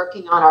we're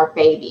working on our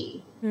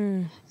baby.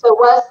 So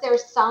was there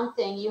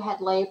something you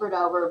had labored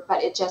over,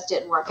 but it just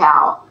didn't work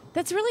out?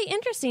 That's really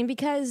interesting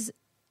because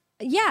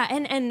yeah,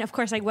 and of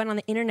course I went on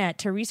the internet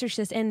to research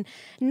this, and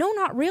no,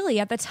 not really.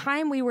 At the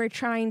time we were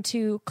trying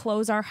to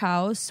close our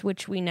house,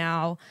 which we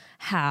now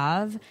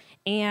have,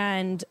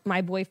 and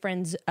my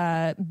boyfriend's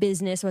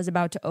business was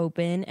about to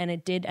open, and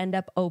it did end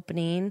up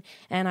opening,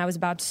 and I was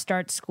about to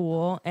start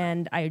school,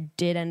 and I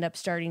did end up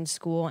starting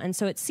school, and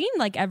so it seemed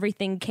like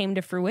everything came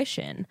to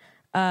fruition,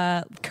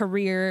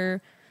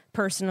 career,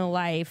 personal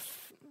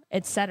life,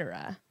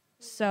 etc.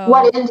 So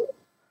what ended?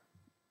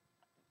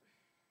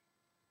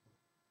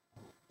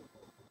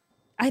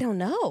 I don't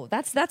know.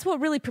 That's what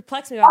really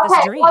perplexed me about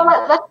this dream. Well,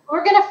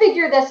 we're going to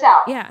figure this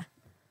out. Yeah.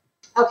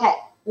 Okay.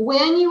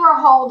 When you were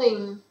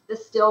holding the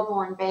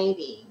stillborn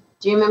baby,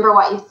 do you remember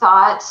what you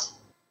thought,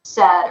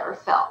 said, or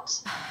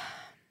felt?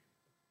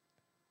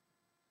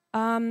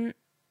 I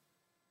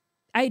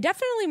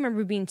definitely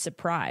remember being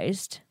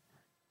surprised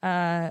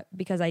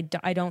because I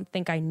don't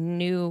think I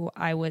knew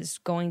I was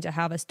going to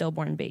have a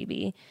stillborn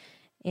baby.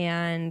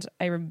 And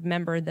I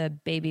remember the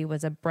baby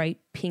was a bright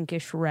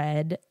pinkish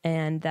red,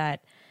 and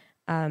that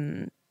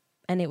and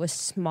it was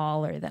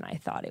smaller than I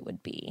thought it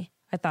would be.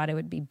 I thought it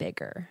would be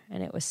bigger,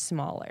 and it was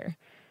smaller.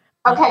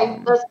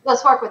 Okay,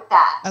 let's work with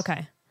that.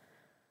 Okay.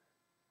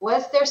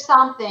 Was there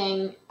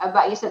something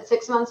about, you said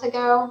 6 months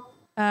ago?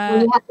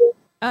 No,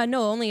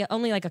 only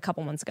like a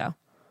couple months ago.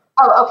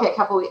 Oh, okay, a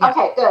couple weeks. Yeah.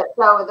 Okay, good.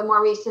 So the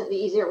more recent, the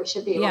easier we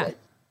should be able Yeah. to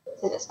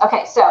do this.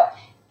 Okay, so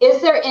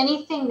is there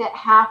anything that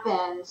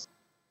happened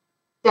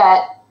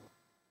that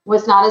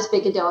was not as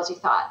big a deal as you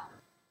thought?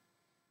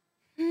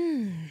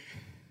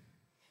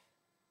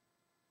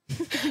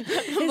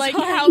 Like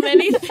how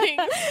many things?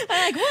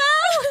 I'm like,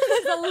 well,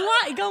 there's a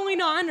lot going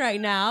on right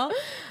now.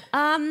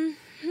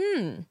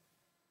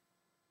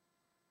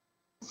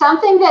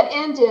 Something that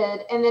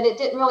ended and that it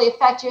didn't really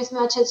affect you as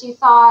much as you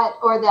thought,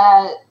 or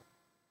that,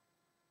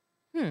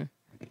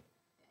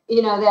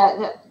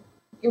 that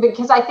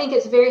because I think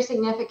it's very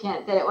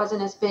significant that it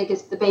wasn't as big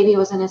as, the baby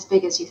wasn't as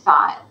big as you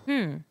thought.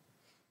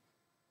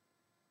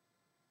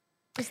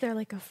 Is there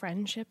like a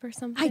friendship or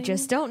something? I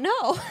just don't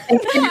know.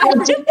 Could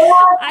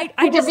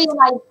there be an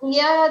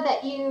idea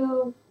that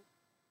you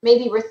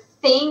maybe were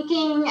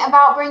thinking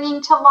about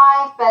bringing to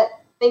life, but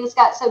things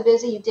got so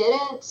busy you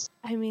didn't?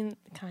 I mean,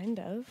 kind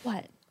of.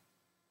 What?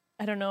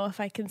 I don't know if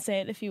I can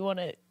say it if you want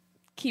to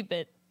keep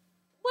it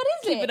What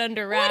is keep it? it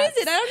under What wraps.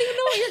 is it? I don't even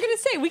know what you're going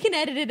to say. We can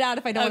edit it out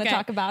if I don't want to Okay.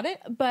 talk about it.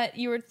 But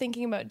you were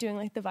thinking about doing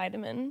like the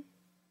vitamin.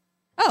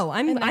 Oh,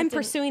 And that I'm didn't-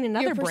 pursuing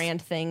another you're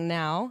brand thing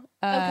now.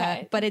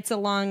 Okay. But it's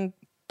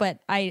but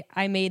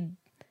I made,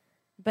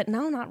 but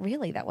no, not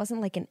really. That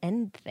wasn't like an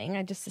end thing.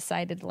 I just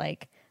decided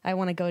like I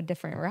want to go a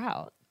different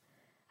route.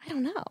 I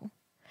don't know.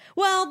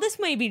 Well, this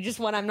may be just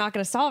one I'm not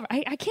going to solve.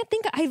 I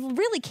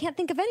really can't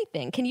think of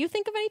anything. Can you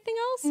think of anything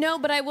else? No,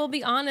 but I will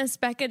be honest,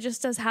 Becca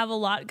just does have a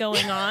lot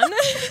going on.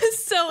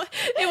 So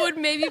it would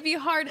maybe be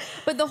hard.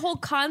 But the whole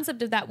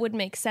concept of that would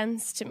make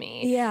sense to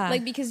me. Yeah.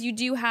 Like, because you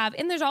do have,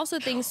 and there's also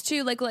things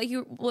too, like what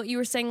you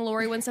were saying,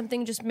 Lori, when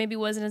something just maybe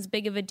wasn't as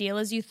big of a deal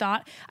as you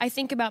thought. I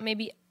think about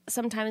maybe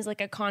sometimes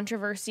like a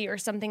controversy or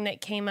something that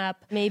came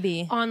up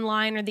Maybe.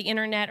 online or the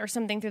internet or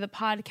something through the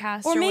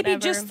podcast or Or maybe whatever.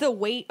 just the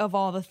weight of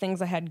all the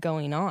things I had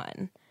going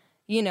on.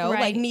 You know, like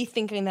Right. me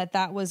thinking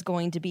that was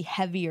going to be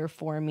heavier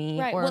for me,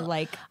 Right. or Well,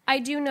 like, I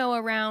do know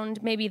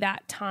around maybe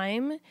that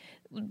time,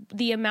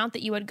 the amount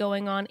that you had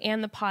going on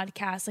and the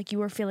podcast, like you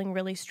were feeling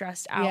really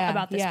stressed out Yeah,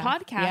 about this yeah,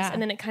 podcast, yeah.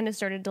 and then it kind of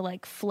started to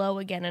like flow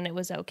again, and it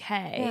was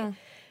okay. yeah.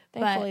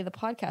 Thankfully, the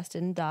podcast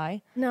didn't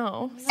die.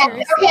 No, And,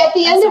 seriously. okay, at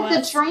the end of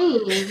the SOS.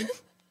 dream,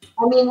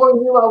 I mean, were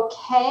you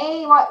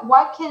okay?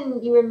 What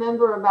can you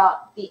remember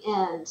about the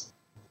end,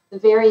 the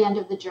very end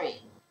of the dream?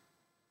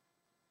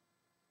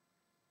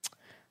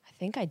 I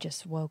think I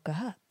just woke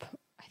up.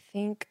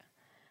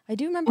 I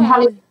do remember. And how I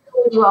did was- you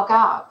feel when you woke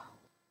up?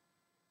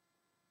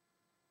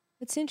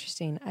 It's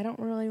interesting. I don't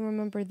really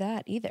remember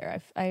that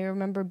either. I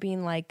remember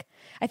being like,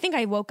 I think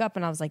I woke up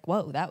and I was like,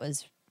 whoa, that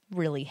was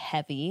really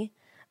heavy.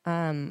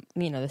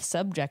 The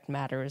subject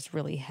matter is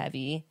really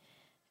heavy.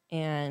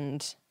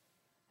 And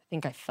I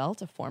think I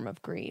felt a form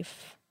of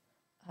grief.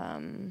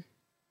 I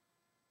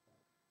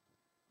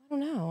don't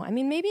know. I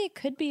mean, maybe it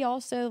could be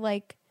also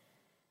like,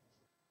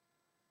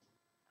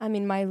 I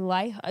mean, my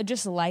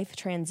life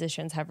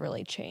transitions have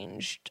really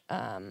changed.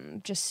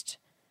 Just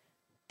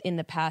in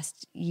the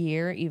past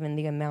year, even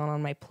the amount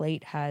on my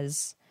plate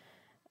has,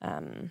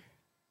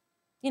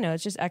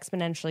 it's just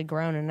exponentially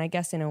grown. And I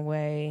guess in a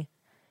way,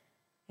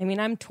 I mean,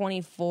 I'm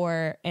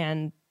 24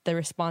 and the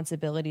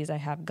responsibilities I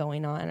have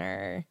going on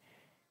are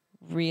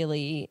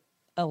really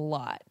a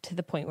lot, to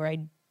the point where I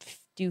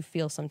do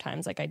feel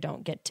sometimes like I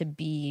don't get to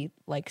be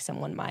like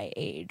someone my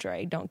age, or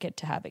I don't get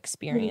to have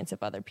experience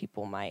of other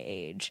people my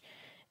age.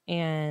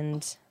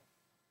 And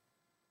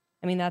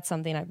I mean, that's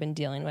something I've been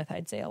dealing with,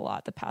 I'd say, a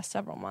lot the past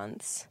several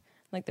months.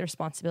 Like the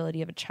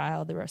responsibility of a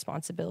child, the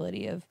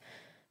responsibility of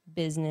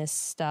business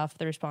stuff,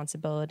 the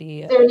responsibility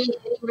Is of... there any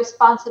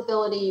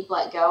responsibility you've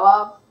let go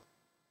of?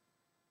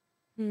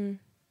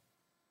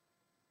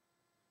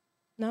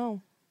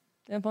 No.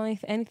 If only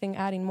anything,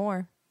 adding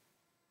more.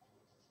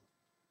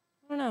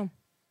 I don't know.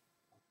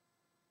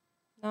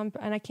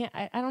 And I can't,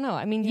 I don't know.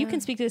 I mean, you can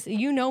speak to this.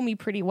 You know me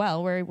pretty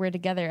well. We're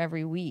together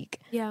every week.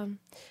 Yeah.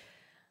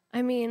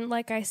 I mean,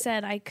 like I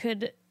said,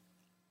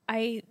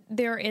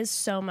 there is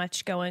so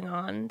much going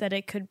on that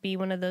it could be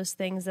one of those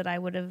things that I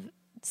would have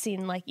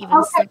seen like even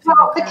Okay, slip through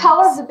well, the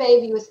color of cracks. the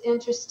baby was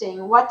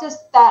interesting. What does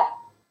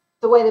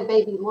the way the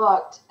baby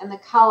looked and the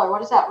color,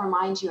 what does that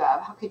remind you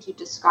of? How could you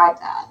describe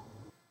that?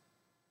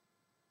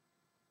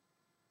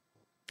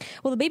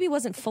 Well, the baby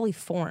wasn't fully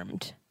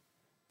formed.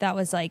 That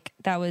was Okay,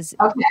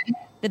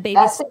 the baby's...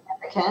 that's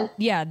significant.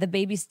 Yeah, the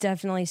babies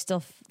definitely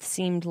still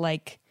seemed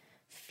like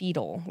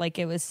fetal. Like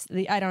it was,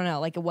 I don't know,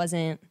 like it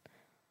wasn't,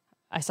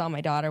 I saw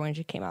my daughter when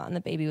she came out and the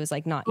baby was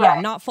like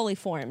not fully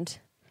formed.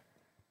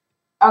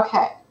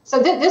 Okay, so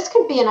this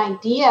could be an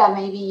idea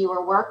maybe you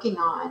were working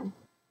on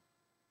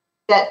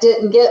that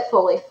didn't get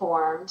fully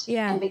formed.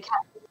 Yeah. And because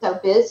you're so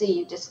busy,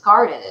 you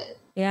discarded it.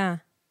 Yeah.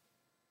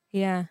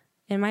 Yeah.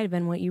 It might have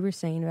been what you were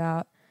saying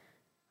about,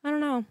 I don't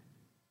know.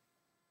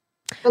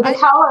 But the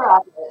color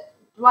of it,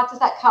 what does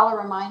that color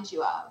remind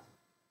you of?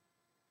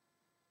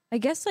 I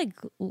guess like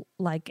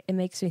it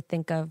makes me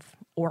think of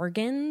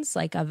organs,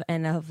 my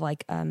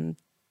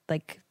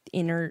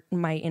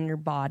inner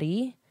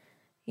body,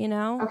 you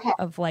know, Okay.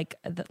 of like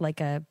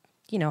a,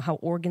 you know, how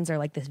organs are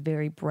like this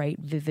very bright,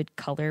 vivid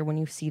color when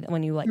you see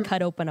when you like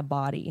cut open a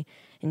body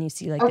and you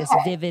see like this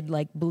Okay. vivid,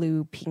 like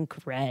blue, pink,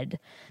 red.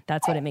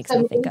 That's what it makes So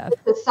me think of. maybe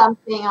this is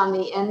something on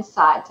the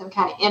inside, some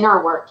kind of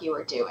inner work you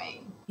were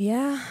doing.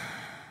 Yeah.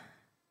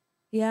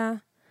 Yeah.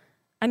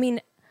 I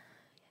mean,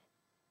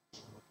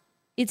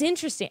 it's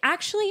interesting.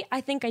 Actually,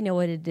 I think I know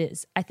what it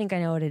is.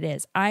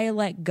 I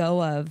let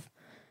go of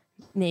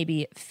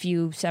maybe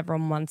several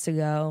months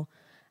ago.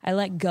 I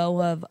let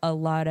go of a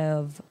lot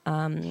of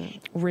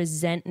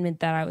resentment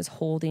that I was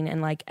holding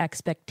and like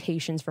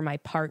expectations for my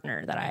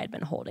partner that I had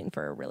been holding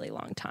for a really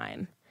long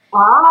time.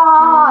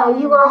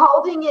 You were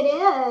holding it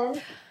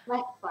in.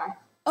 Sorry.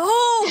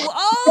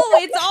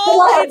 It's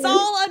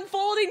all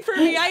unfolding for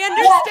me. I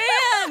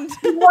understand.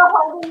 You were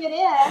holding it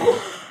in.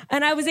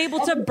 And I was able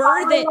to You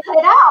birth finally it let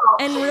it out.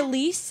 and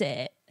release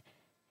it.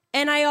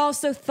 And I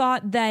also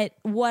thought that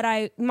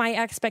my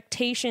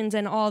expectations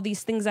and all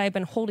these things I've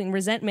been holding,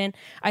 resentment,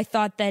 I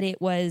thought that it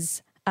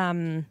was,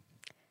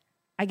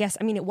 I guess,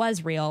 I mean, it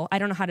was real. I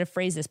don't know how to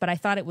phrase this, but I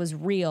thought it was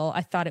real.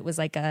 I thought it was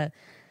like a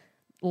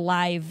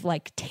live,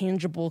 like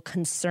tangible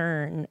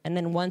concern. And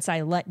then once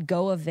I let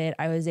go of it,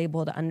 I was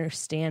able to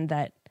understand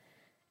that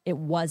it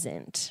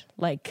wasn't.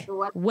 Like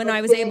when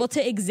I was able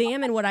to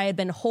examine what I had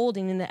been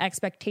holding and the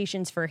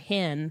expectations for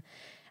him,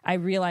 I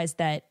realized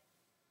that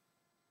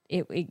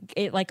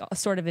it like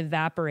sort of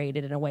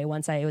evaporated in a way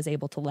once I was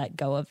able to let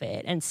go of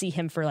it and see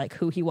him for like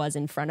who he was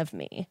in front of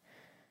me.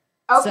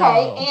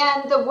 Okay,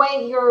 and the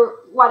way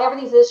whatever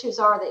these issues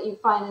are that you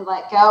finally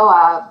let go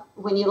of,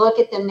 when you look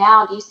at them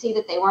now, do you see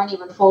that they weren't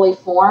even fully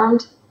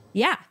formed?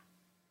 Yeah.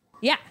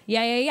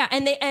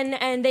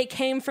 And they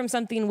came from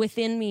something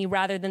within me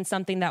rather than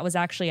something that was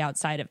actually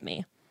outside of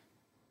me.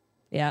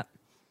 Yeah.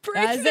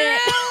 That's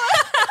it.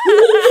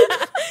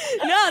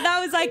 No,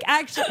 that was like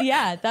actually,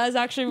 that was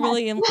actually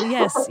really,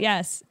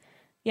 yes.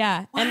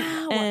 Yeah.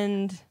 Wow.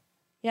 And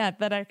yeah,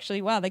 that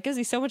actually, that gives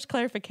me so much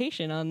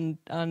clarification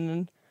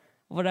on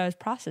what I was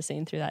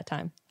processing through that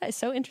time. That is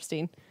so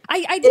interesting.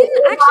 I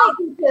didn't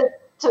actually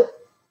to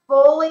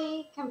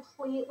fully,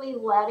 completely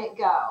let it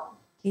go.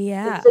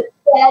 Yeah. It's a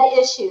dead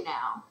issue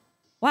now.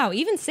 Wow.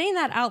 Even saying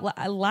that out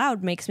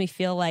loud makes me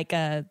feel like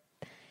I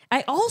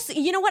also,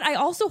 you know what? I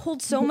also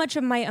hold so much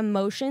of my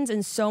emotions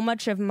and so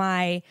many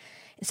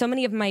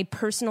of my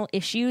personal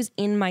issues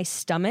in my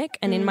stomach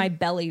and in my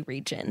belly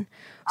region.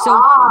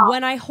 So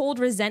when I hold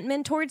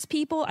resentment towards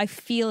people, I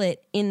feel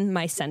it in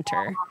my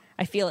center.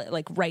 I feel it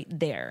like right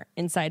there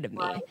inside of me.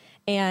 Right.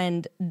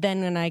 And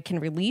then when I can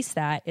release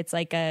that, it's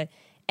like it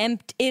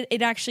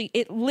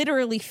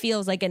literally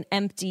feels like an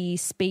empty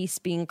space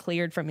being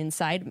cleared from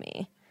inside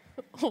me.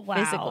 Wow.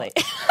 Basically.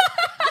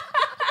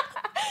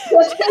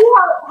 So see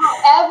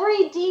how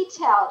every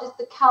detail, just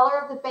the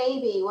color of the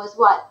baby, was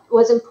what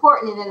was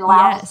important, and it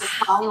allowed us to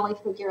finally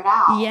figure it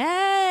out.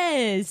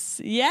 Yes.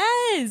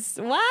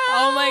 Wow.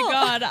 Oh my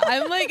God.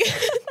 I'm like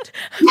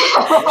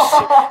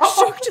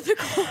shook to the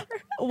core.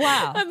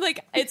 Wow. I'm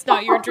like, it's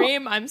not your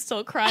dream. I'm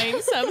still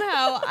crying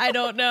somehow. I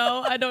don't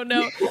know.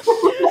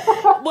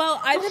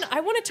 Well,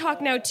 I want to talk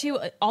now too.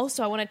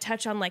 Also, I want to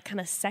touch on like kind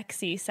of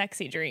sexy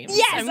dreams.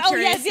 Yes. I'm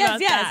curious about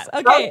yes.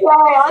 that. Okay.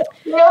 Let's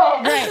do it.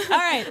 Right. All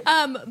right.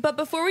 But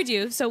before we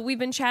do, so we've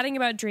been chatting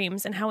about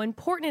dreams and how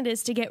important it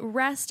is to get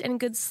rest and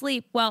good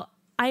sleep. Well,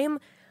 I am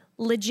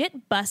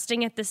legit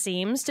busting at the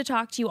seams to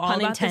talk to you all Pun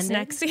about intended.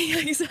 this next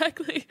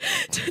exactly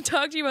to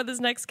talk to you about this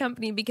next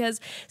company,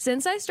 because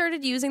since I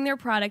started using their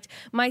product,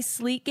 my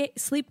sleep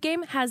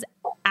game has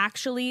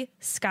actually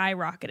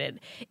skyrocketed.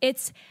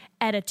 It's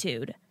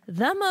Ettitude,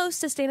 the most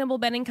sustainable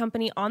bedding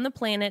company on the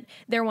planet.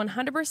 Their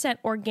 100%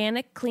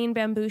 organic clean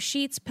bamboo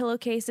sheets,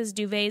 pillowcases,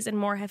 duvets, and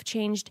more have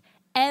changed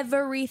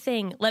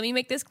everything. Let me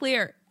make this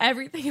clear.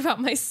 Everything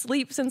about my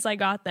sleep since I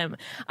got them.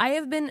 I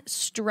have been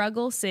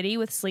struggle city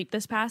with sleep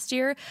this past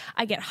year.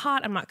 I get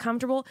hot. I'm not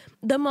comfortable.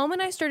 The moment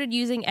I started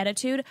using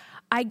Ettitude,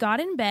 I got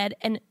in bed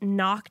and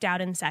knocked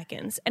out in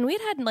seconds. And we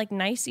had like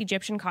nice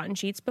Egyptian cotton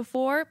sheets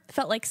before.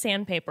 Felt like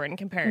sandpaper in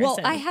comparison. Well,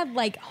 I had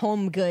like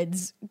Home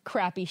Goods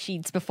crappy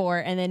sheets before,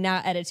 and then now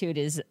Ettitude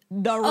is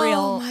the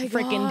real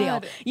freaking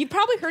deal. You've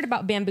probably heard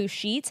about bamboo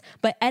sheets,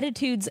 but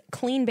Ettitude's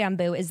clean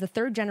bamboo is the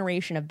third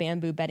generation of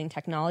bamboo bedding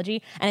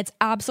technology, and it's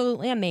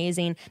absolutely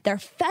amazing. They're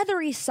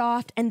feathery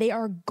soft, and they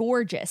are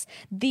gorgeous.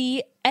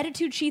 The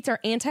Ettitude sheets are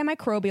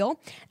antimicrobial.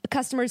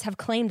 Customers have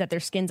claimed that their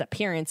skin's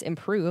appearance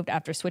improved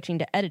after switching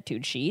to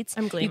Ettitude sheets.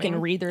 I'm gleaming. You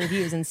can read the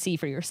reviews and see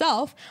for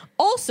yourself.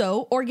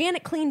 Also,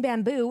 organic clean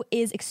bamboo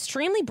is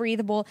extremely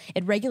breathable.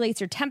 It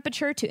regulates your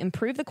temperature to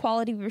improve the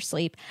quality of your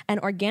sleep. And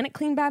organic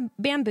clean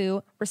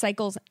bamboo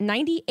recycles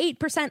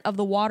 98% of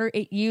the water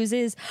it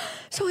uses.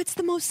 So it's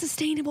the most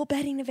sustainable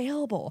bedding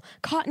available.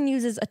 Cotton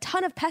uses a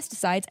ton of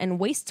pesticides and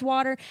wastes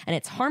water, and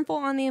it's harmful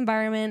on the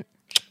environment.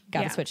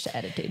 Got to switch to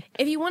Ettitude.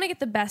 If you want to get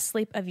the best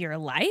sleep of your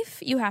life,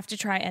 you have to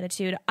try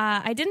Ettitude.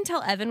 I didn't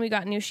tell Evan we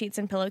got new sheets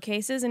and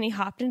pillowcases, and he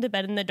hopped into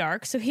bed in the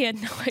dark, so he had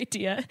no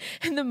idea.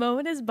 And the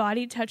moment his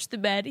body touched the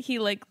bed, he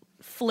like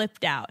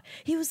flipped out.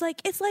 He was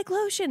like, "It's like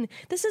lotion.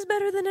 This is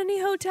better than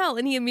any hotel."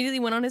 And he immediately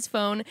went on his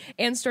phone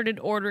and started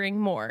ordering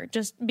more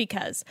just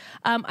because.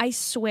 I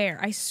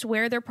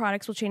swear their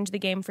products will change the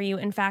game for you.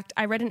 In fact,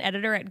 I read an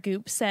editor at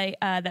Goop say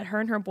that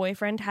her and her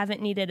boyfriend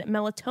haven't needed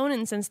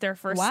melatonin since their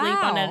first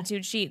sleep on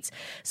Ettitude sheets.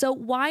 So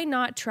why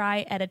not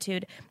try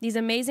Ettitude? These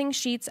amazing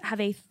sheets have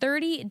a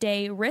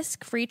 30-day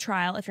risk-free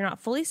trial. If you're not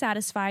fully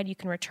satisfied, you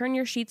can return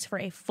your sheets for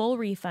a full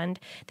refund.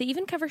 They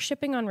even cover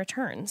shipping on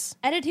returns.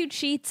 Ettitude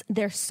sheets,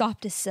 they're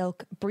soft as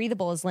silk,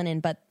 breathable as linen,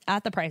 but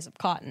at the price of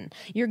cotton.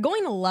 You're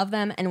going to love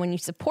them, and when you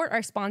support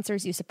our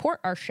sponsors, you support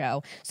our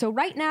show. So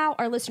right now,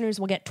 our listeners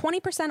will get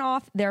 20%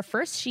 off their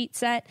first sheet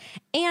set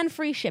and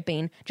free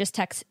shipping. Just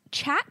text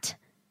CHAT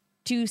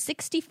to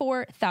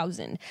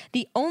 64,000.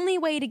 The only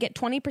way to get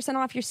 20%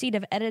 off your set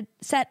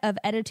of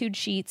Ettitude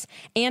sheets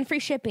and free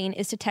shipping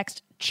is to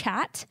text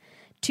CHAT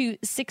to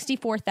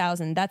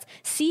 64,000. That's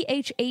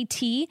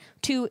CHAT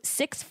to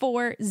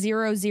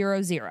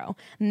 64000.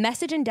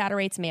 Message and data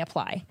rates may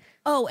apply.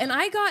 Oh, and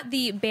I got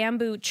the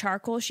bamboo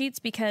charcoal sheets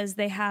because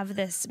they have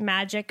this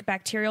magic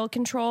bacterial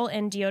control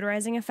and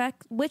deodorizing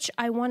effect, which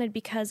I wanted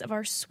because of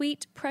our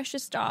sweet,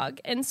 precious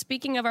dog. And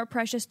speaking of our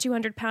precious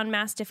 200-pound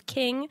Mastiff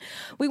King,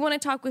 we want to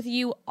talk with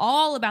you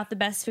all about the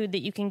best food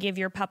that you can give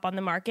your pup on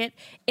the market.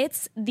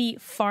 It's the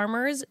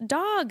Farmer's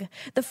Dog.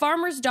 The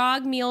Farmer's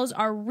Dog meals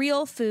are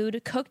real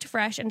food, cooked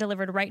fresh and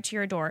delivered right to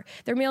your door.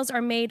 Their meals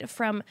are made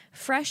from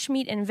fresh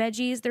meat and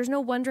veggies. There's no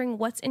wondering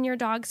what's in your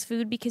dog's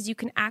food because you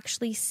can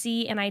actually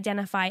see and identify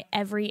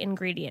every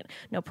ingredient.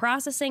 No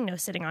processing, no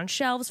sitting on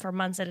shelves for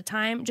months at a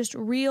time, just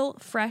real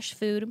fresh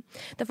food.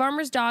 The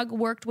Farmer's Dog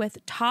worked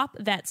with top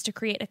vets to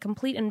create a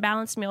complete and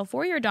balanced meal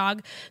for your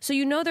dog so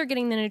you know they're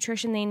getting the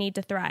nutrition they need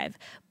to thrive.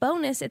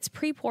 Bonus, it's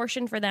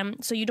pre-portioned for them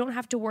so you don't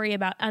have to worry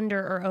about under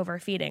or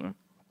overfeeding.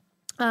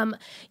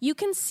 You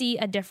can see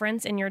a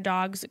difference in your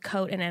dog's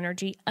coat and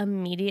energy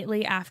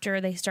immediately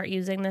after they start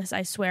using this,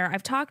 I swear.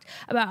 I've talked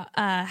about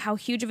how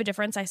huge of a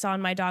difference I saw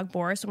in my dog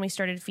Boris when we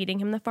started feeding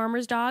him the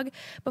Farmer's Dog.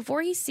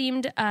 Before, he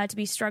seemed to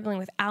be struggling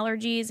with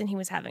allergies, and he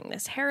was having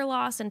this hair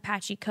loss and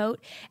patchy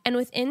coat. And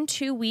within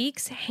 2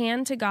 weeks,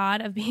 hand to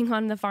God, of being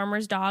on the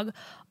Farmer's Dog,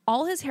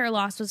 all his hair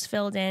loss was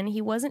filled in.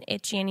 He wasn't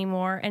itchy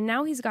anymore, and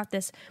now he's got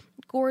this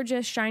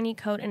gorgeous, shiny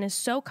coat and is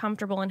so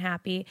comfortable and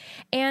happy.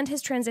 And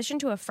his transition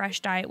to a fresh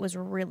diet was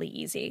really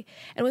easy.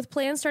 And with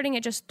plans starting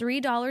at just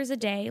 $3 a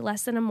day,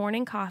 less than a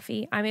morning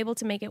coffee, I'm able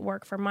to make it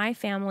work for my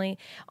family.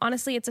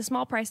 Honestly, it's a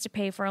small price to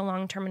pay for a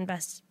long-term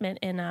investment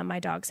in my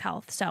dog's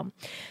health. So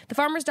the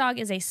Farmer's Dog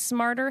is a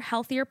smarter,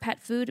 healthier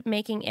pet food,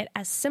 making it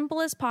as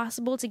simple as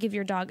possible to give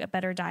your dog a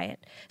better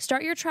diet.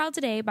 Start your trial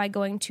today by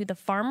going to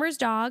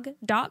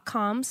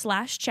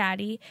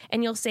thefarmersdog.com/chatty,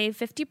 and you'll save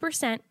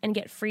 50% and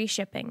get free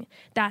shipping.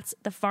 That's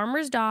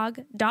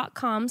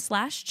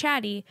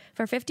thefarmersdog.com/chatty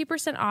for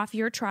 50% off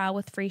your trial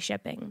with free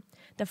shipping.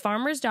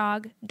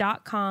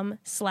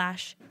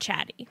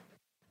 thefarmersdog.com/chatty.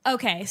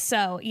 Okay,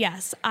 so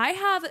yes, I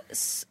have...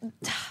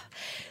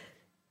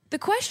 The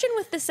question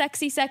with the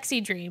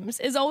sexy dreams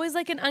is always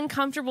like an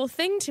uncomfortable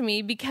thing to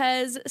me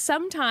because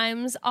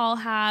sometimes I'll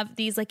have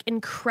these like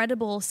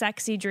incredible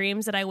sexy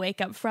dreams that I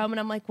wake up from and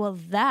I'm like, well,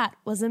 that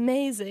was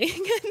amazing.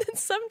 And then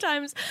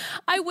sometimes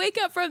I wake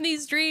up from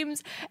these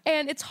dreams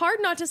and it's hard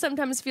not to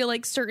sometimes feel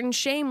like certain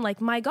shame,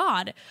 like, my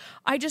God,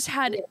 I just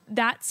had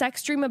that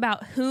sex dream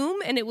about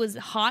whom and it was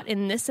hot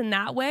in this and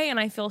that way and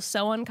I feel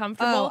so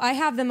uncomfortable. Oh, I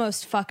have the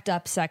most fucked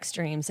up sex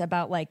dreams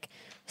about like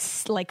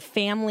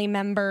family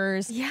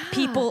members,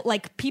 people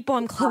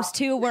I'm close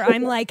to, where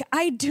I'm like,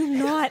 I do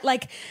not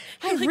like,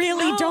 I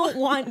really don't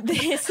want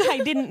this. I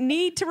didn't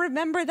need to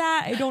remember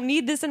that. I don't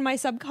need this in my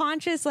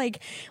subconscious.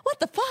 Like, what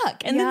the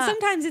fuck? And then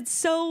sometimes it's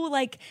so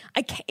like,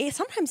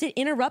 sometimes it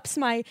interrupts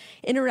my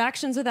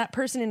interactions with that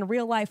person in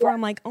real life where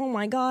I'm like, oh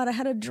my God, I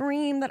had a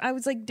dream that I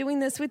was like doing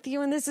this with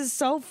you and this is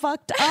so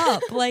fucked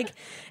up. Like,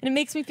 and it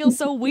makes me feel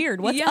so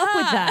weird. What's up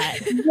with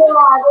that? Yeah,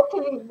 that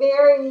can be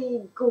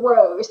very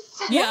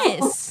gross.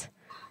 Yes.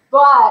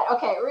 But,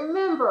 okay,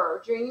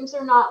 remember, dreams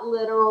are not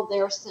literal,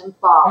 they're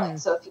symbolic.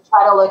 So if you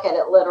try to look at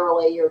it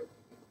literally, you're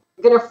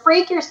going to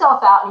freak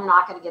yourself out and you're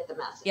not going to get the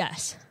message.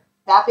 Yes.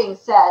 That being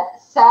said,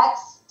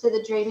 sex to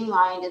the dreaming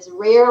mind is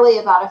rarely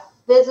about a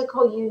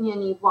physical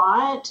union you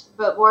want,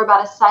 but more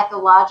about a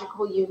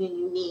psychological union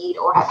you need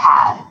or have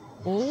had.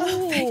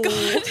 Oh, thank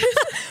God.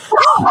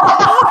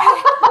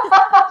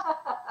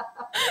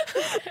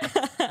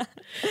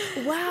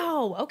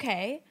 Wow,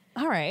 okay.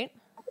 All right.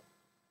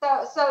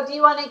 So do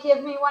you want to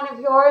give me one of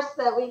yours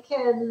that we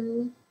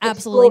can...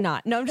 Absolutely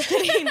not. No, I'm just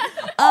kidding.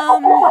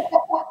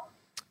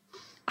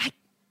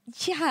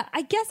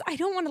 I guess I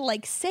don't want to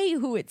like say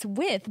who it's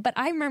with, but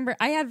I remember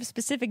I have a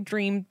specific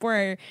dream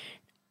where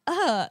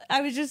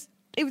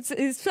it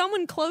was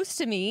someone close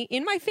to me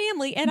in my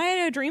family, and I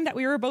had a dream that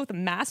we were both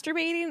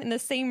masturbating in the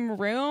same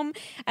room,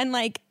 and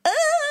like,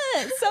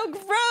 it's so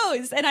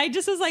gross. And I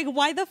just was like,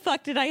 why the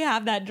fuck did I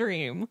have that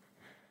dream?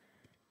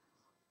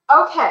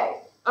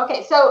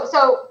 Okay,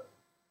 so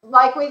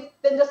like we've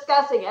been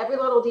discussing, every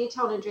little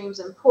detail in a dream is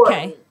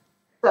important. Okay.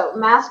 So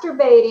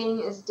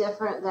masturbating is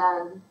different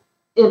than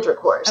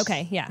intercourse.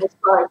 Okay, yeah. As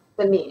far as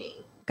the meaning.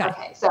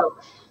 Okay,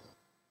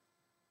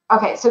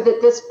 so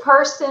that this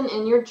person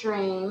in your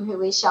dream, who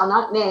we shall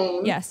not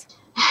name. Yes.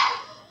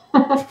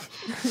 Okay,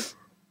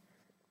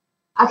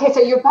 so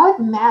you're both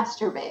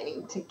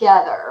masturbating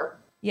together.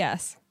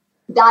 Yes.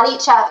 Not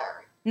each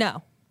other.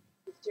 No.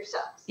 Just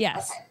yourselves.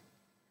 Yes. Okay.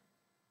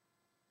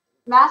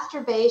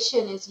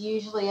 Masturbation is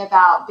usually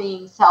about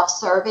being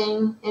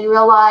self-serving in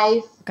real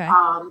life,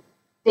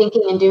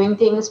 thinking and doing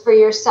things for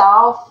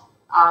yourself.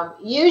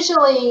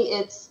 Usually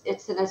it's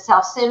in a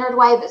self-centered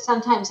way, but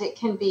sometimes it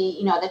can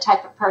be, the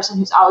type of person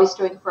who's always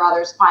doing for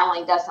others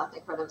finally does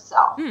something for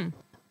themselves.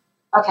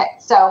 Okay,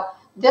 so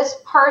this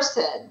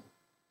person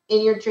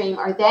in your dream,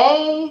 are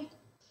they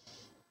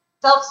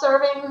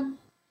self-serving?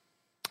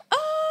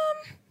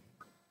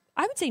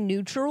 I would say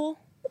neutral.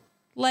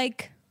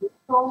 Like,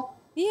 neutral?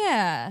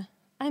 Yeah.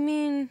 I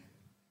mean,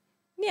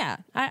 Yeah,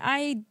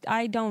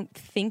 I don't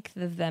think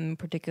of them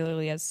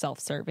particularly as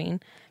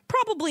self-serving.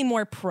 Probably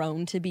more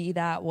prone to be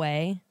that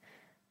way.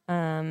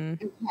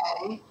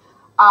 Okay.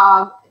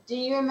 Do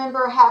you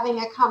remember having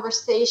a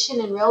conversation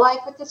in real life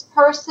with this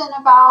person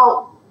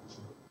about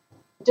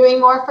doing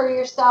more for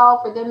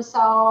yourself or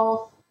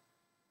themselves?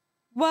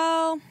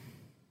 Well,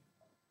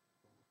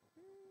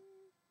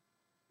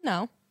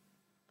 no.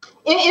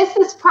 Is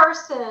this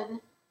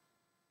person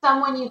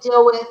someone you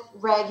deal with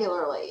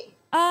regularly?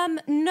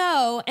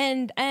 No,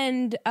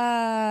 and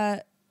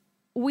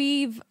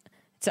we've.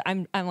 So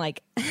I'm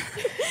like, okay,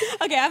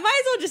 I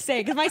might as well just say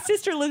it because my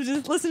sister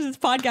listens to this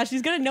podcast.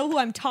 She's gonna know who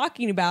I'm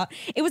talking about.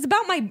 It was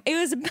about it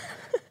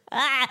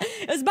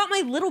was about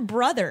my little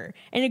brother,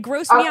 and it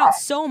grossed me out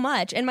so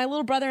much. And my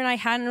little brother and I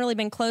hadn't really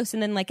been close,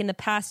 and then like in the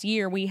past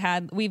year, we've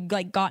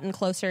like gotten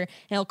closer, and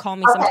he'll call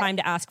me sometime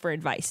to ask for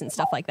advice and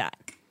stuff like that.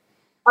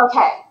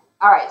 Okay,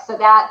 all right. So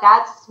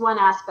that's one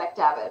aspect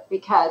of it,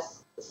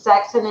 because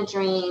sex in a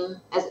dream,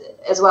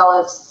 as well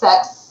as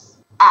sex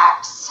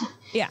acts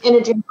in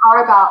a dream,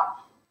 are about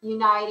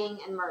uniting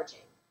and merging.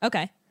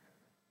 Okay,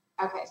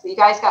 so you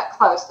guys got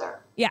closer.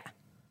 Yeah.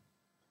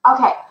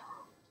 Okay.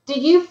 Do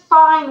you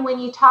find when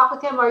you talk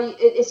with him,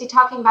 is he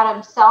talking about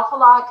himself a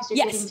lot?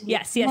 Yes.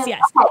 Yes.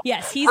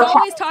 He's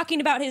always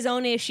talking about his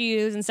own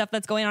issues and stuff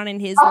that's going on in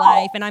his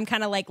life, and I'm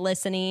kind of like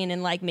listening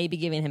and like maybe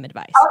giving him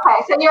advice. Okay,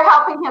 so you're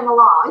helping him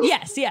along.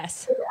 Yes. Okay,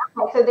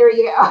 so there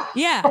you go.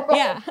 Yeah.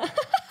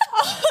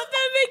 Oh,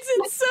 that makes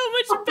it so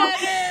much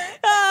better.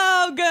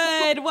 Oh,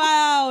 good.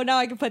 Wow. Now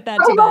I can put that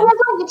to But bed.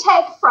 that's what you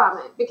take from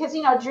it, because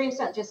dreams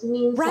don't just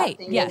mean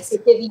something. Yes. They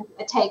give you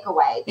a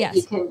takeaway that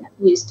you can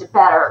use to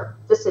better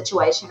the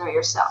situation or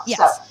yourself.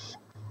 Yes.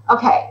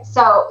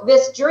 So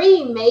this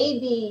dream may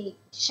be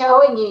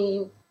showing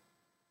you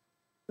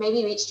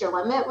maybe reached your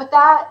limit with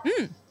that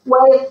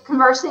way of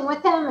conversing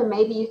with him, and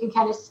maybe you can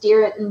kind of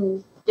steer it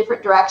in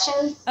different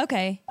directions.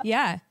 Okay.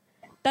 Yeah.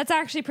 That's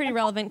actually pretty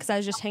relevant because I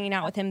was just hanging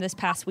out with him this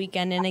past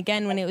weekend. And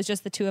again, when it was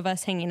just the two of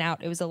us hanging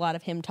out, it was a lot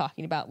of him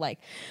talking about like,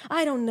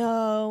 I don't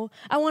know,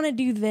 I want to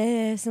do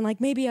this. And like,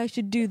 maybe I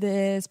should do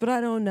this, but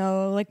I don't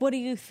know. Like, what do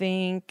you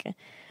think?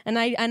 And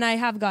I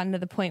have gotten to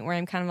the point where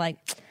I'm kind of like,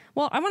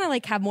 well, I want to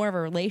like have more of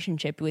a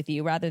relationship with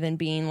you rather than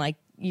being like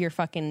your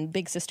fucking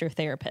big sister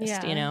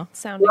therapist,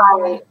 Sounding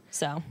right.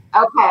 So.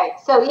 Okay.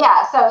 So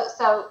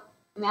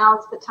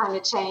now's the time to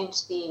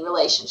change the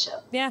relationship.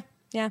 Yeah.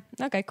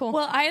 Okay, cool.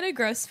 Well, I had a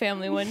gross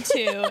family one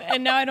too,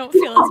 and now I don't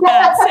feel as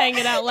bad saying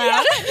it out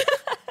loud.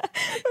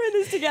 We're in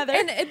this together.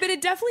 But it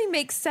definitely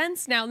makes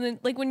sense now.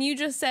 Like when you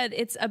just said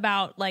it's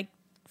about like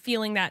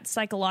feeling that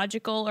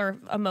psychological or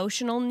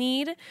emotional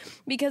need,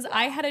 because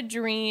I had a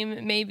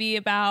dream maybe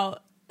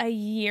about a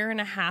year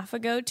and a half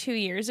ago, 2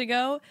 years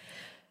ago.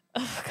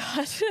 Oh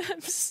God,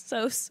 I'm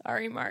so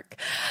sorry, Mark.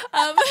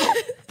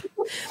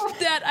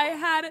 That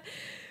I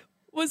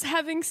was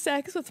having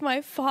sex with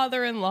my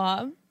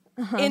father-in-law.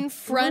 In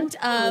front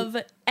of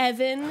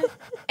Evan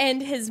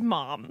and his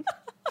mom.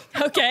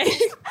 Okay.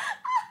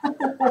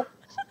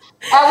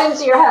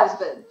 Evan's your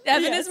husband.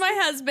 Evan is my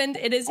husband.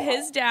 It is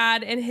his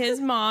dad and his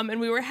mom.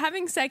 And we were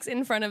having sex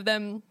in front of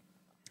them.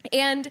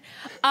 And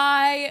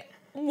I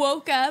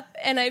woke up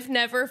and I've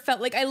never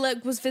felt like I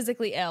was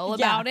physically ill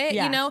about it,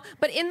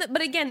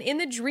 But again, in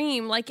the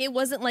dream, like it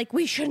wasn't like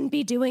we shouldn't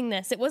be doing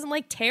this. It wasn't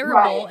like terrible.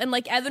 Right. And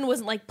like Evan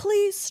wasn't like,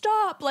 please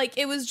stop. Like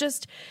it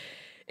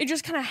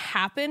just kind of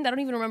happened. I don't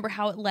even remember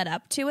how it led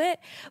up to it,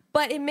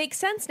 but it makes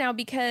sense now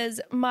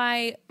because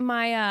I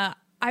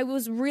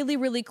was really,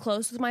 really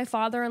close with my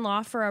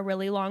father-in-law for a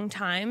really long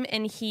time,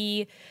 and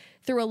he,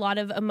 through a lot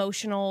of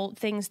emotional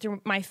things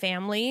through my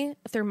family,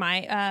 through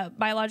my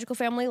biological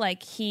family,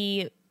 like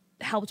he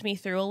helped me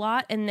through a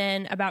lot. And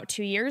then about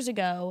 2 years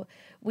ago,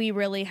 we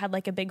really had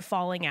like a big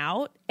falling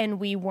out,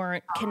 and we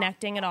weren't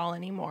connecting at all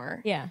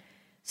anymore. Yeah.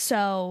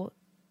 So,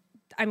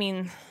 I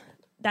mean,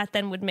 that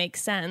then would make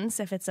sense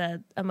if it's a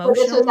emotional.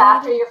 So this was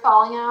after your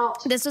falling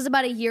out? This was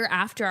about a year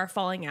after our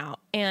falling out.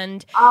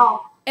 And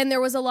there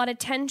was a lot of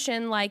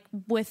tension like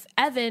with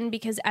Evan,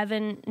 because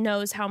Evan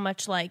knows how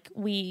much like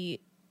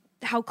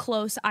how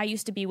close I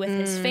used to be with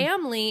his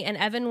family, and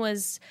Evan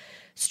was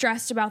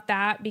stressed about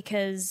that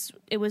because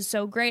it was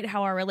so great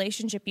how our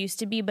relationship used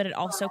to be, but it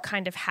also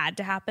kind of had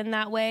to happen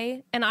that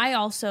way. And I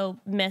also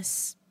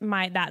miss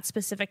that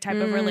specific type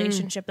of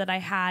relationship that I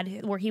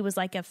had where he was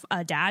like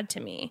a dad to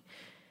me.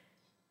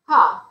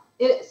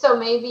 So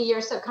maybe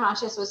your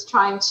subconscious was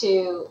trying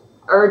to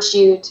urge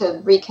you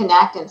to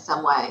reconnect in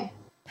some way.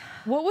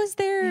 What was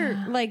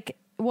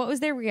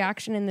their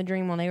reaction in the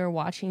dream when they were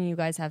watching you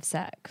guys have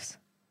sex?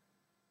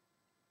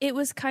 It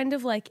was kind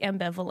of like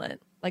ambivalent.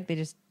 Like they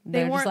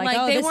weren't just like,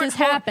 oh, this is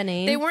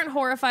happening. They weren't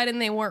horrified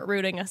and they weren't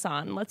rooting us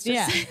on.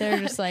 They're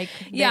just like,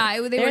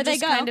 they were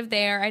just kind of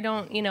there. I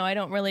don't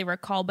really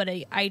recall, but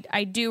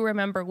I do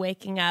remember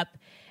waking up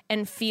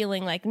and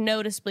feeling like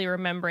noticeably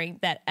remembering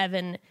that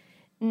Evan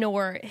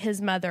nor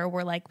his mother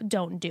were like,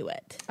 don't do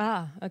it.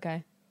 Ah,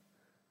 okay.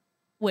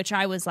 Which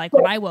I was like,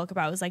 when I woke up,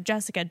 I was like,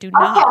 Jessica, do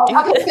not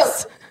do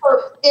this.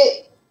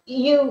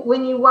 So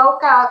when you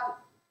woke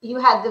up, you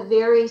had the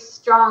very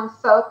strong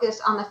focus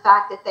on the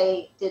fact that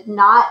they did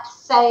not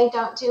say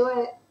don't do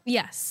it?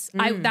 Yes,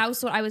 that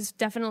was what I was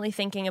definitely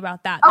thinking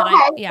about that.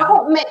 Okay,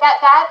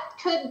 that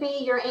could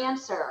be your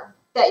answer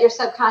that your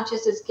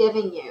subconscious is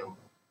giving you.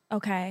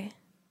 Okay.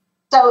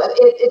 So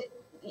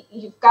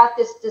you've got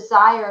this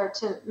desire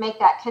to make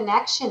that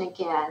connection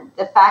again.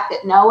 The fact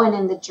that no one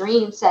in the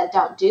dream said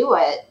don't do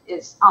it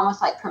is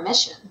almost like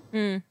permission.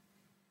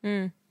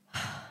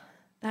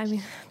 I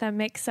mean, that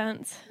makes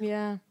sense.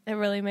 Yeah. It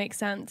really makes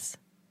sense.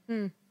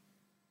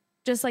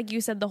 Just like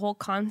you said, the whole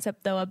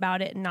concept, though,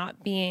 about it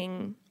not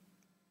being,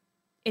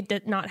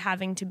 not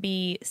having to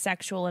be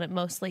sexual, and it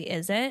mostly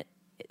isn't,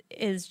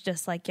 is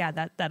just like, yeah,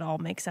 that all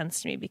makes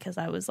sense to me, because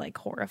I was like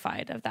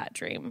horrified of that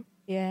dream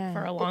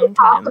for a long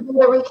time. Is it possible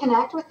to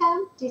reconnect with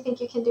him? Do you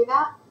think you can do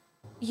that?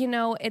 You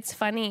know, it's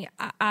funny.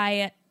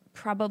 I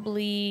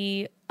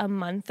probably a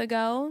month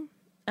ago,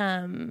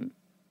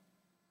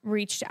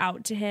 reached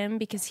out to him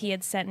because he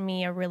had sent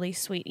me a really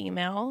sweet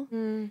email,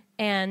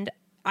 and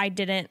I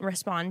didn't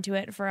respond to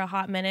it for a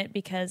hot minute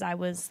because I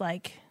was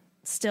like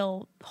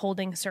still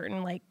holding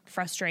certain like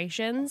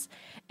frustrations.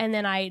 And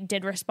then I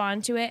did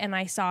respond to it, and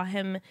I saw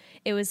him.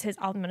 It was his,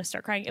 I'm going to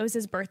start crying. It was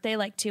his birthday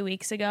like 2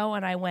 weeks ago,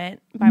 and I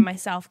went by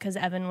myself because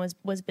Evan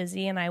was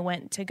busy, and I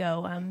went to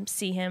go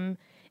see him,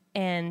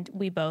 and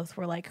we both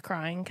were like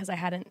crying because I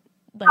hadn't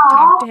like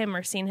talked to him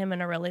or seen him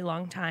in a really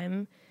long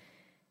time.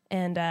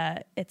 And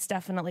it's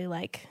definitely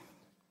like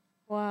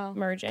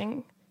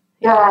merging.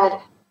 Good.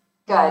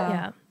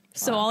 Yeah.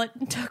 So all it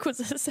took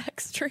was a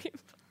sex dream.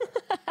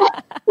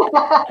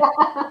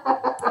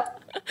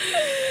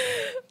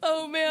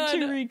 Oh man.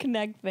 To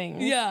reconnect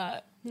things.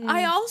 Yeah.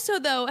 I also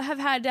though have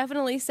had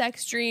definitely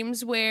sex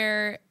dreams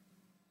where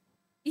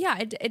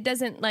it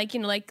doesn't like,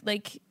 you know,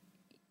 like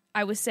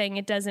I was saying,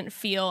 it doesn't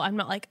feel, I'm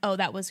not like, oh,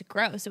 that was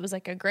gross. It was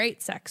like a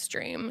great sex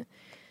dream.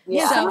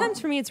 Yeah. Sometimes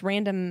for me it's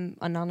random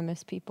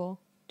anonymous people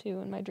too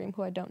in my dream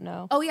who I don't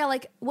know. Oh yeah,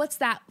 like what's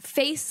that?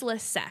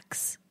 Faceless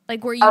sex.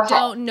 Like where you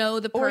don't know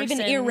the person. Or even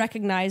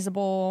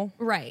irrecognizable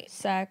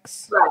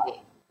sex. Right.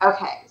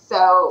 Okay.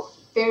 So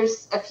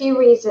there's a few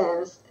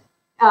reasons.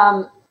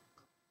 And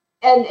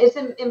it's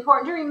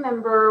important to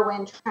remember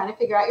when trying to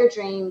figure out your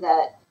dream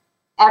that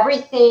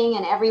everything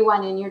and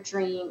everyone in your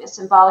dream is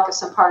symbolic of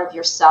some part of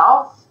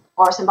yourself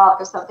or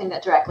symbolic of something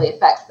that directly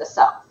affects the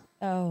self.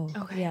 Oh,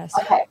 yes.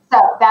 Okay,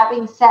 so that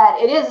being said,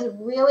 it is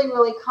really,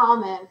 really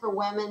common for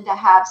women to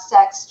have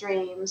sex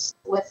dreams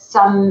with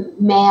some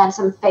man,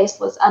 some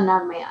faceless,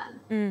 unknown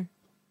man.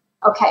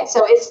 Okay,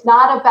 so it's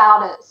not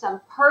about some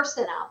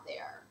person out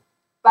there,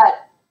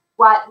 but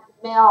what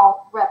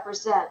male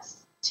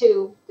represents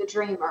to the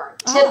dreamer.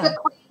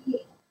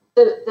 Typically,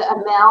 a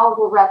male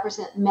will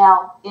represent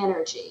male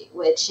energy,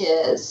 which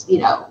is, you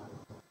know,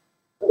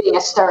 being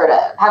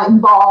assertive, having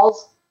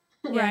balls.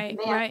 Right.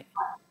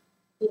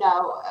 You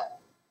know,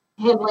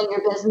 handling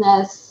your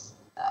business,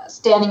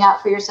 standing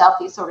up for yourself,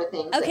 these sort of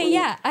things. Okay,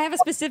 yeah. I have a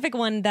specific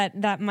one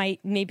that might,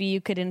 maybe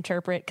you could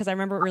interpret, because I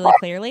remember it really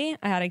clearly.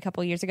 I had it a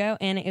couple years ago,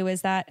 and it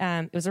was that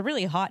it was a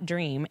really hot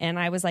dream, and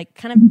I was like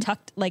kind of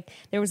tucked, like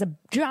there was a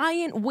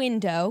giant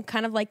window,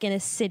 kind of like in a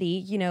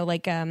city, you know,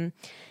 like in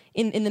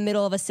the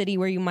middle of a city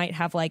where you might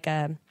have like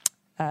a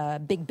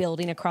big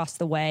building across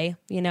the way,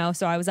 you know?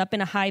 So I was up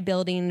in a high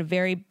building,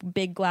 very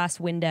big glass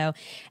window.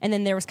 And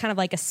then there was kind of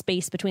like a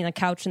space between the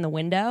couch and the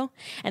window.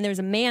 And there was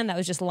a man that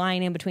was just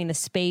lying in between the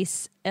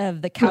space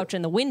of the couch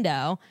and the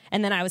window.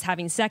 And then I was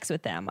having sex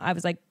with him. I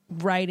was like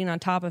riding on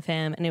top of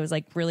him, and it was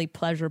like really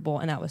pleasurable.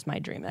 And that was my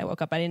dream. I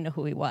woke up, I didn't know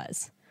who he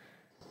was.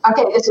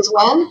 Okay, this is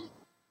when?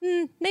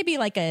 Maybe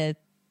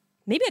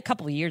a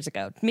couple of years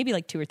ago, maybe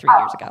like 2 or 3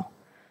 years ago.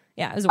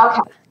 Yeah, it was a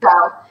while.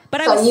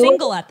 But I was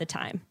single at the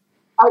time.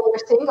 Oh, you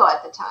were single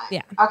at the time?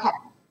 Yeah. Okay.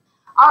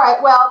 All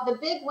right. Well, the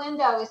big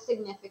window is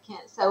significant,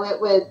 so it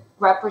would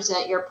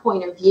represent your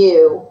point of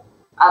view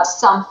of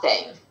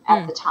something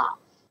at the time.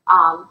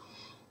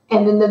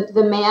 And then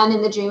the man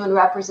in the dream would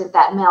represent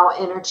that male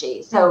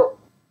energy. So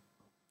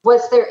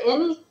was there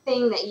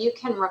anything that you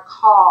can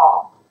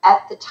recall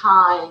at the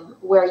time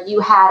where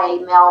you had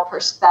a male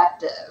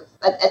perspective,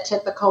 a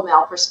typical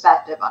male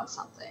perspective on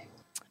something?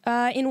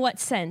 In what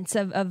sense?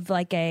 Of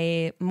like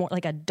a more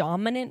like a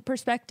dominant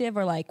perspective,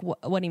 or like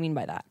what do you mean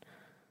by that?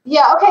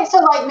 Yeah, okay, so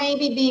like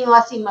maybe being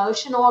less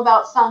emotional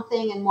about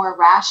something and more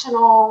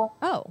rational.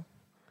 Oh.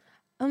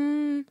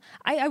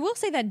 I will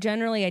say that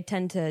generally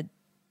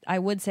I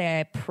would say I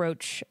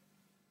approach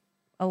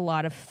a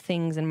lot of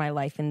things in my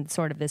life in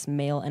sort of this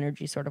male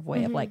energy sort of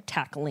way of like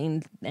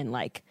tackling and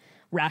like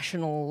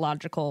rational,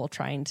 logical,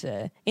 trying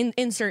to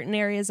in certain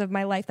areas of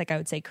my life, like I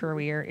would say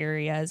career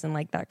areas and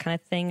like that kind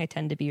of thing. I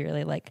tend to be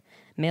really like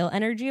male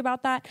energy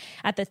about that.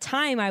 At the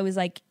time I was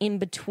like in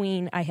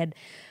between. I had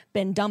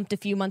been dumped a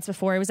few months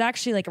before. It was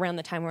actually like around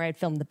the time where I had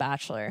filmed The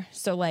Bachelor.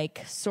 So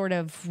like sort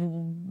of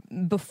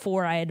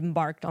before I had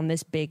embarked on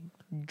this big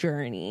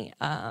journey,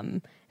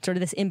 sort of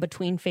this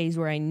in-between phase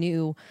where I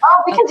knew.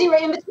 Oh, because you were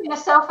in between a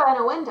sofa and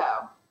a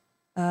window.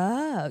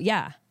 Oh,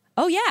 yeah.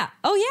 Oh, yeah.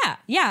 Oh, yeah.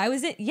 Yeah, I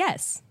was it.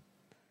 Yes.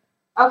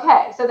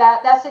 Okay, so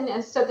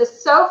so the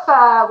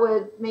sofa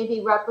would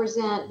maybe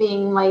represent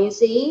being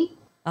lazy,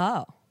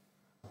 Oh.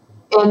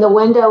 and the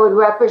window would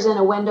represent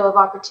a window of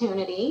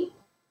opportunity.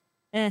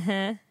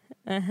 Uh-huh.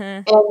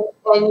 Uh-huh.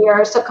 And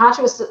your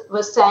subconscious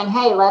was saying,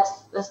 "Hey,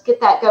 let's get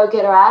that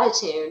go-getter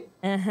attitude.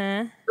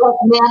 Uh-huh. Let's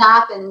man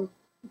up and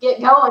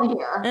get going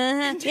here."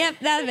 Uh-huh. Yep,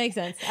 that makes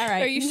sense. All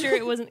right. Are you sure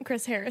it wasn't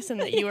Chris Harrison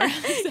that you were?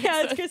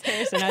 Yeah, it's Chris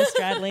Harrison. I was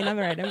straddling. I'm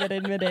right. I'm going to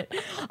admit it.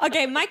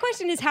 Okay, my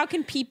question is, how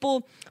can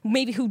people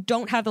maybe who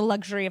don't have the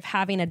luxury of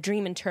having a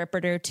dream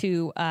interpreter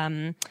to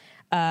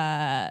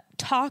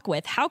talk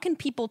with, how can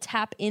people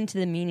tap into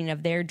the meaning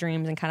of their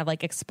dreams and kind of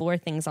like explore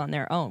things on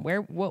their own?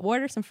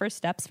 What are some first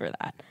steps for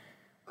that?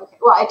 Okay.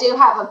 Well, I do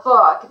have a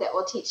book that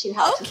will teach you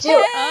how to do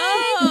it.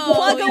 Oh,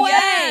 plug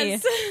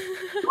away. Yes.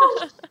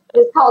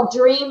 It's called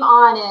Dream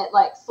on It,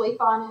 like sleep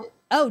on it.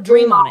 Oh,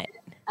 dream on it.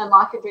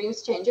 Unlock Your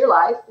Dreams, Change Your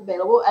Life.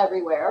 Available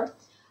everywhere.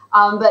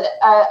 But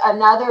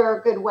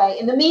another good way,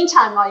 in the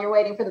meantime, while you're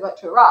waiting for the book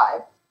to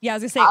arrive. Yeah, I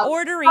was going to say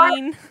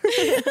ordering.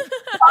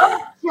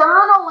 Start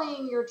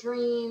journaling your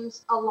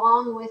dreams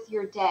along with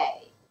your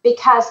day,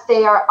 because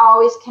they are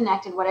always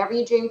connected. Whatever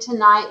you dream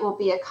tonight will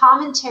be a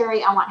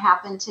commentary on what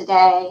happened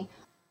today,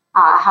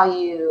 how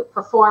you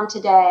perform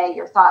today,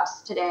 your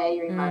thoughts today,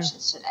 your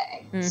emotions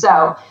today. Mm-hmm.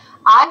 So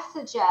I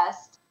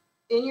suggest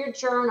in your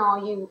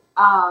journal, you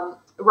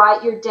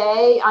write your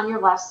day on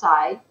your left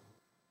side,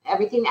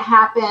 everything that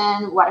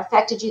happened, what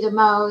affected you the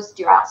most,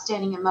 your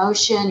outstanding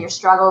emotion, your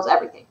struggles,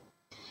 everything.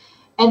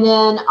 And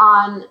then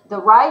on the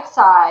right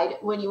side,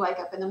 when you wake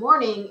up in the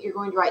morning, you're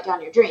going to write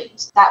down your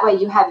dreams. That way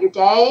you have your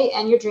day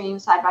and your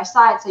dreams side by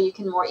side, so you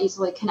can more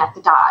easily connect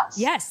the dots.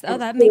 Yes. Oh,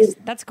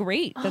 that's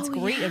great. That's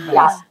great advice.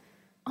 Yeah.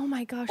 Oh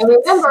my gosh. And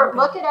remember,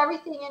 look at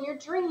everything in your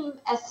dream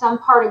as some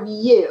part of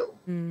you.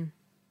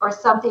 Or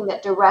something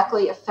that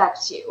directly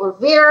affects you. We're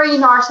very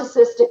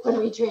narcissistic when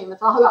we dream.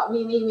 It's all about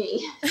me, me,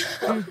 me.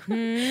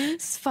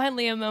 It's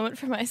finally a moment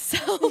for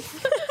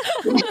myself.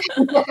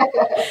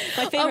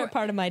 My favorite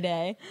part of my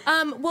day.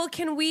 Well,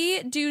 can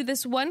we do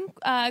this one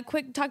talk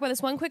about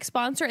this one quick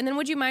sponsor, and then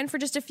would you mind for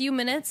just a few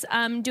minutes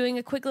doing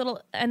a quick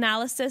little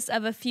analysis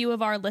of a few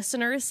of our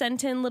listeners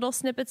sent in little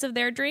snippets of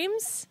their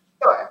dreams?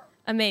 Sure.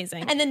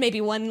 Amazing. And then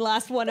maybe one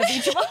last one of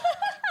each of us.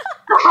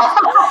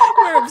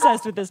 We're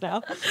obsessed with this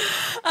now.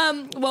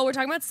 Well, we're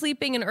talking about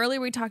sleeping, and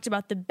earlier we talked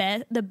about the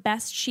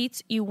best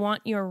sheets you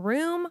want your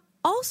room.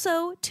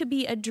 Also, to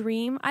be a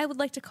dream, I would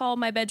like to call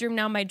my bedroom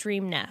now my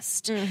dream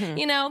nest. Mm-hmm.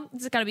 You know,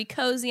 it's got to be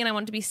cozy, and I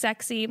want it to be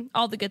sexy,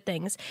 all the good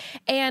things.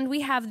 And we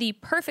have the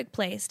perfect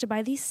place to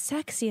buy the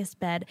sexiest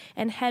bed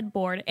and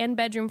headboard and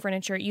bedroom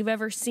furniture you've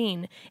ever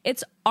seen.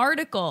 It's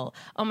Article.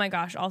 Oh my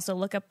gosh, also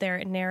look up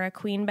their Nara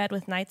queen bed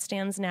with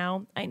nightstands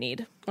now. I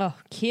need. Oh,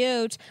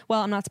 cute.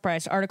 Well, I'm not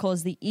surprised. Article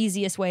is the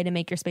easiest way to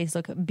make your space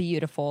look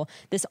beautiful.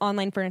 This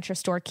online furniture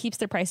store keeps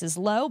their prices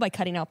low by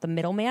cutting out the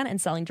middleman and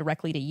selling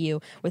directly to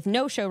you with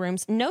no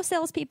showrooms, no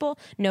salespeople,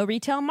 no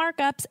retail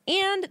markups,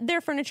 and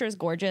their furniture is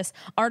gorgeous.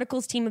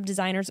 Article's team of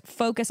designers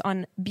focus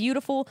on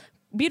beautifully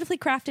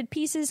crafted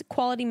pieces,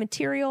 quality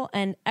material,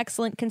 and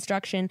excellent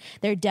construction.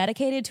 They're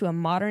dedicated to a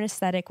modern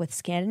aesthetic with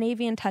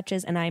Scandinavian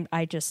touches, and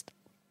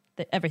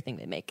everything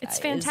they make it's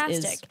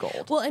fantastic. Is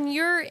gold. Well, and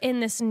you're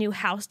in this new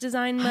house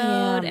design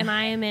mode, and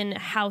I am in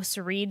house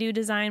redo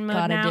design mode.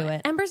 Gotta now. do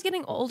it. Ember's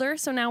getting older,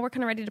 so now we're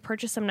kind of ready to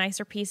purchase some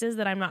nicer pieces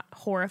that I'm not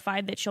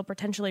horrified that she'll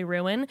potentially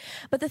ruin.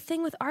 But the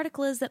thing with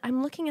Article is that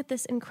I'm looking at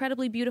this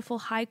incredibly beautiful,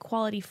 high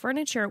quality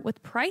furniture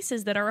with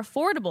prices that are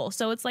affordable.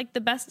 So it's like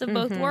the best of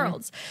both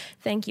worlds.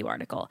 Thank you,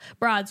 Article.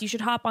 Broads, you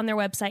should hop on their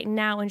website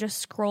now and just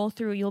scroll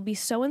through. You'll be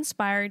so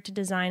inspired to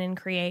design and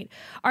create.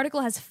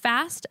 Article has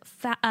fast,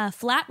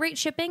 flat rate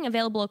shipping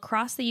available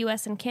across the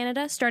U.S. and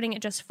Canada, starting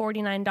at just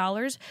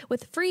 $49,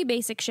 with free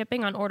basic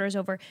shipping on orders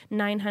over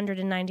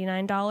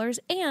 $999,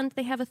 and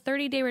they have a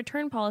 30-day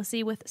return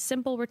policy with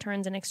simple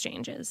returns and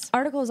exchanges.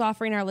 Article is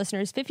offering our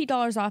listeners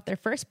 $50 off their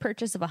first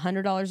purchase of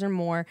 $100 or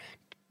more.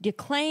 To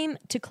claim,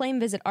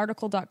 visit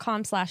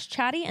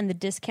article.com/chatty, and the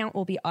discount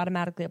will be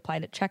automatically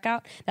applied at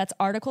checkout. That's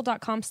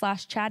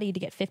article.com/chatty to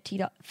get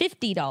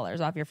 $50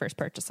 off your first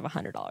purchase of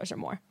 $100 or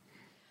more.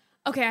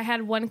 Okay, I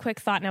had one quick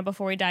thought now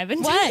before we dive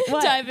into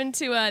What? dive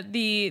into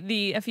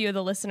a few of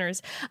the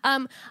listeners.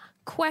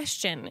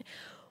 Question: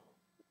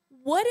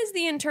 what is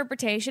the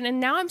interpretation?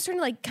 And now I'm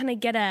starting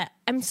to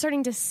I'm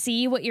starting to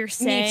see what you're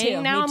saying. Me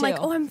too. Now me I'm too.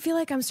 like, I feel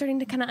like I'm starting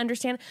to kind of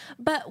understand.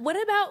 But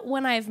what about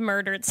when I've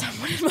murdered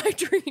someone in my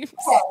dreams?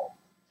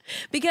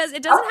 Because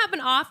it doesn't happen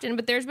often,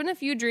 but there's been a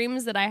few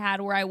dreams that I had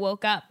where I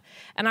woke up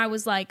and I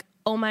was like,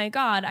 oh my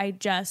God, I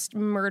just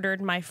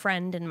murdered my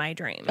friend in my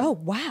dream. Oh,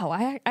 wow.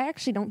 I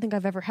actually don't think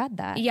I've ever had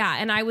that. Yeah,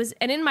 and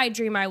in my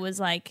dream I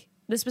was like,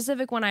 the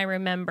specific one I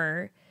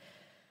remember,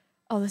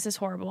 oh, this is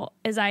horrible,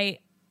 is I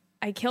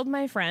killed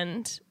my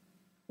friend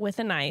with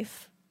a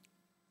knife,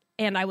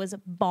 and I was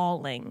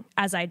bawling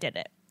as I did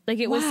it. Like,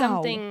 it was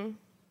something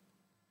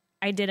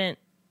I didn't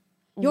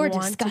You're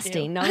want disgusting. to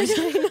do. No, I'm just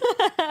kidding.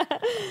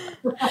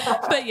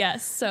 But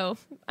yes, so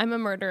I'm a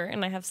murderer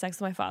and I have sex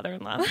with my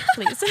father-in-law.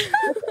 Please.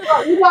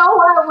 Well, you know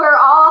what? We're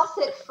all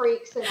sick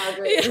freaks in our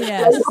dreams.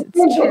 Yes, So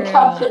it's you're in good true.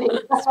 company.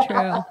 It's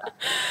true.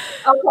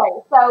 Okay,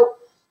 so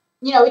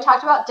we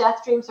talked about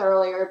death dreams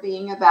earlier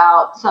being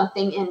about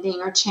something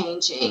ending or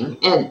changing,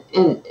 and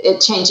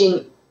it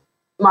changing,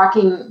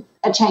 marking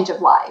a change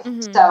of life.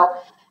 Mm-hmm. So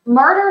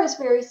murder is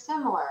very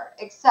similar,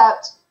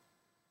 except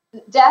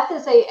death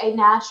is a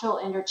natural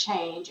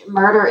interchange.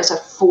 Murder is a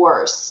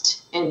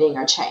forced ending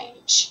or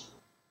change.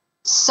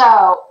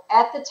 So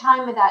at the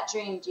time of that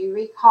dream, do you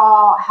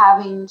recall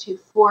having to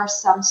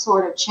force some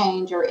sort of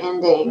change or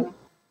ending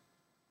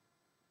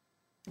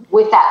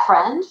with that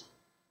friend?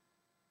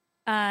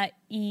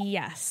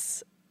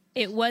 Yes.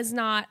 It was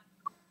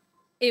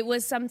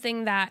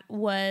something that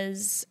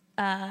was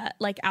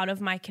like out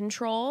of my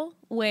control,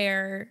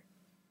 where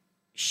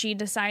she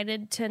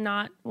decided to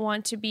not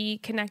want to be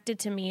connected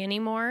to me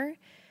anymore.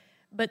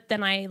 But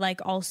then I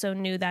also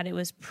knew that it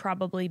was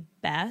probably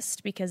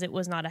best because it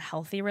was not a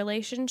healthy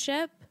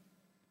relationship.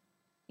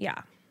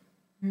 Yeah.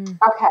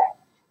 Okay.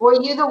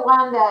 Were you the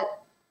one that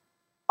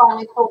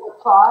finally pulled the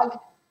plug,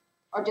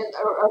 or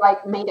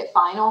made it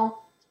final?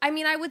 I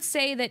mean, I would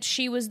say that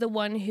she was the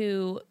one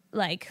who,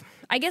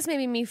 I guess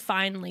maybe me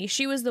finally,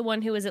 she was the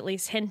one who was at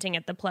least hinting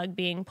at the plug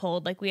being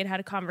pulled. We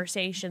had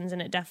conversations,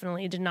 and it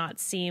definitely did not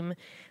seem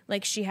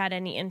like she had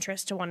any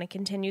interest to want to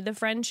continue the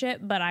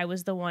friendship, but I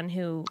was the one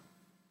who,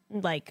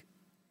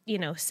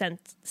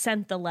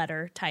 sent the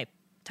letter type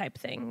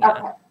thing. Yeah.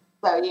 Okay.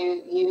 So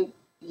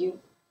you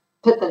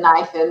put the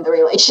knife in the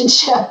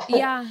relationship.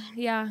 Yeah.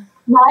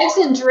 Knives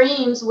in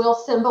dreams will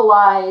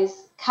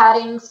symbolize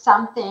cutting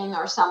something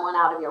or someone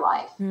out of your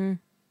life. Mm.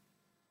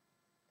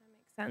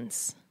 That makes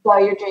sense. So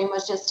your dream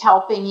was just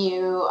helping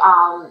you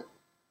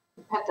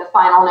put the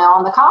final nail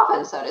in the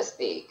coffin, so to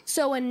speak.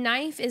 So a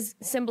knife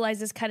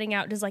symbolizes cutting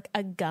out. Does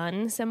a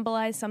gun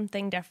symbolize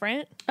something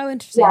different? Oh,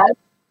 interesting. Yes.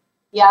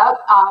 Yep.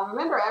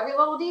 Remember every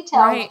little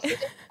detail. Right.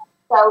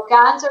 So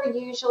guns are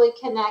usually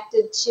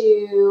connected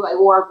to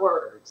a war of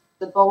words.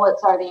 The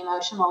bullets are the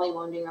emotionally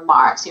wounding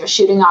remarks. You're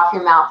shooting off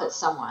your mouth at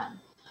someone,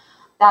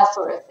 that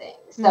sort of thing.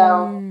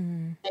 So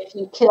if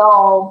you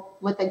kill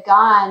with a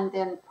gun,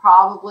 then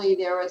probably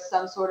there was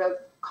some sort of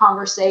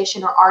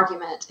conversation or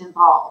argument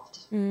involved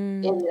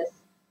in this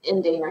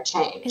ending or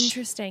change.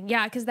 Interesting.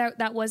 Yeah, because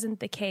that wasn't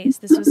the case.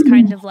 This was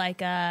kind of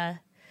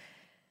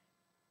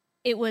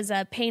it was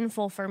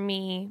painful for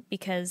me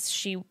because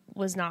she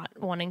was not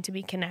wanting to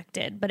be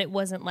connected, but it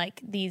wasn't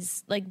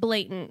these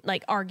blatant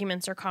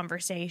arguments or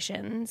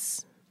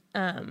conversations.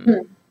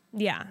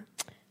 Yeah.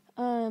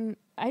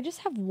 I just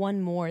have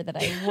one more that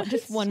I want.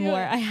 Just one more.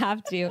 I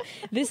have to.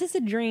 This is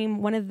a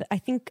dream. I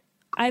think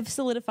I've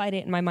solidified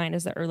it in my mind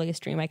as the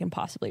earliest dream I can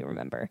possibly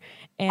remember.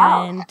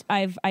 And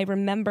I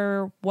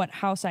remember what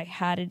house I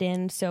had it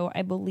in. So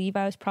I believe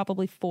I was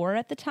probably 4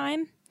 at the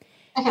time.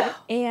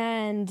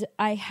 And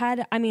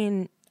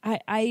I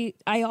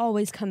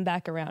always come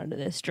back around to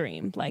this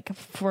dream.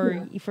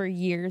 For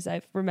years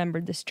I've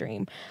remembered this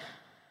dream.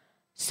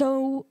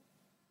 So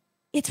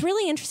it's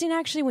really interesting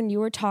actually when you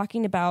were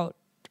talking about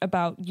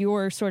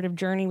your sort of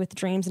journey with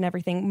dreams and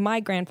everything.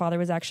 My grandfather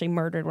was actually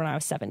murdered when I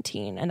was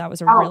 17, and that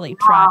was a really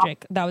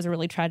tragic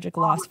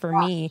loss for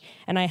me.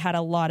 And I had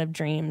a lot of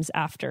dreams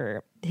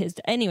after his.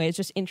 Anyway, it's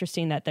just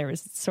interesting that there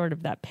was sort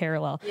of that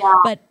parallel. Yeah.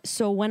 But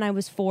so when I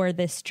was 4,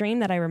 this dream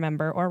that I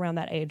remember, or around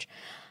that age,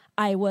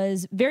 I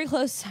was very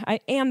close. I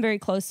am very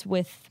close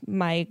with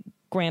my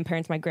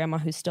grandparents, my grandma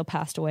who's still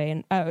passed away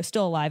and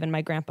still alive, and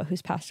my grandpa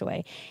who's passed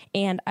away.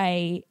 And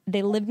they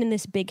lived in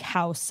this big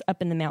house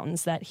up in the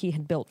mountains that he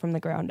had built from the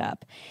ground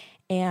up.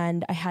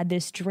 And I had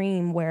this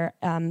dream where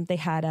they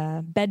had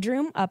a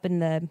bedroom up in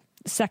the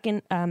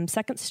second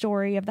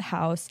story of the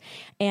house,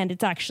 and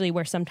it's actually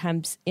where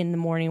sometimes in the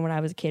morning when I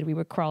was a kid we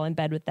would crawl in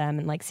bed with them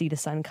and see the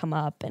sun come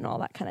up and all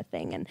that kind of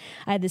thing. And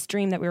I had this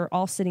dream that we were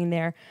all sitting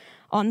there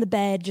on the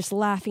bed just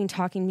laughing,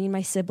 talking, me and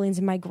my siblings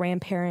and my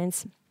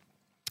grandparents.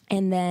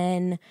 And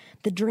then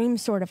the dream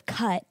sort of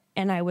cut,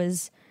 and I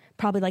was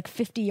probably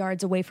 50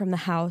 yards away from the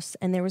house,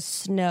 and there was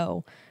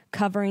snow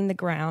covering the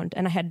ground,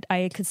 and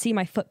I could see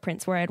my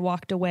footprints where I had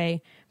walked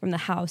away from the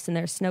house, and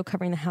there's snow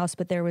covering the house,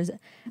 but there was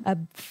a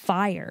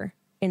fire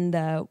in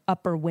the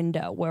upper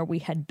window where we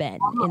had been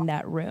in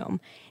that room.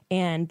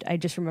 And I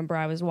just remember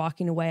I was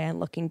walking away and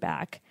looking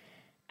back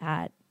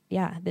at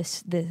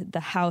the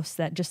house,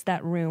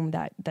 that room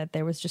that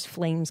there was just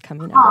flames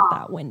coming out of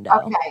that window.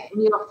 Okay,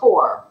 and you were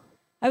 4.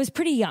 I was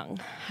pretty young.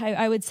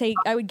 I would say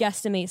I would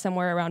guesstimate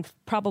somewhere around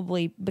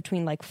probably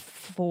between between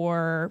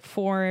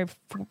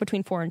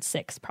 4 and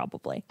 6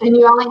 probably. And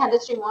you only had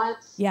this dream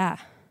once? Yeah.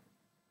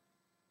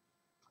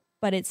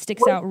 But it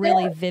sticks out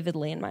really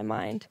vividly in my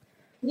mind.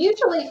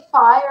 Usually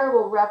fire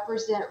will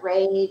represent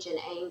rage and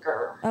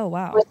anger. Oh,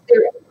 wow.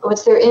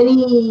 Was there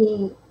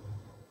any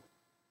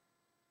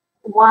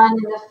one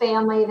in the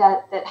family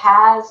that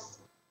has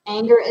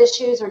anger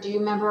issues, or do you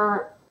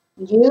remember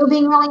you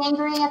being really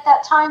angry at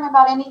that time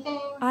about anything?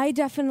 I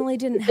definitely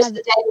didn't Just have.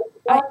 the day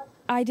before?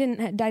 I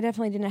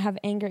definitely didn't have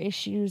anger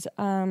issues.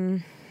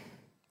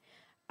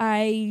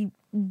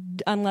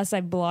 Unless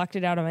I blocked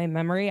it out of my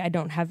memory, I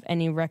don't have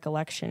any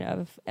recollection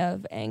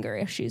of anger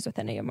issues with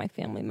any of my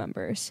family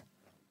members.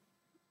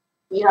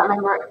 You don't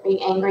remember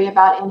being angry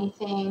about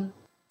anything?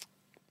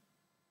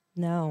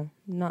 No,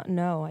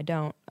 I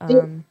don't.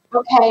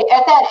 Okay,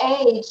 at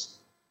that age,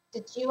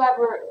 did you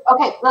ever...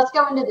 Okay, let's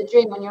go into the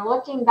dream. When you're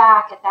looking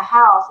back at the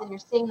house and you're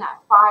seeing that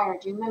fire,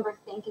 do you remember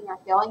thinking or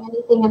feeling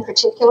anything in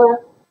particular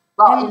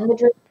while in the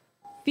dream?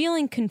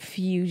 Feeling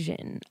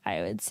confusion,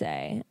 I would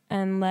say.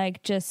 And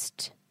like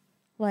just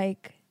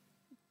like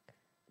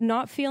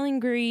not feeling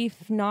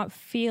grief, not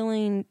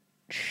feeling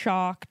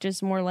shock,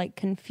 just more like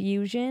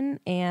confusion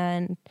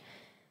and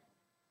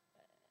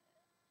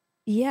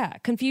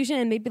confusion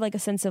and maybe like a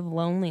sense of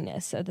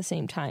loneliness at the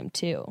same time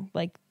too.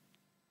 Like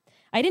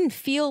I didn't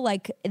feel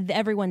like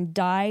everyone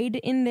died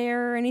in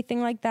there or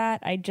anything like that.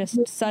 I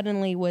just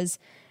suddenly was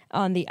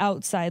on the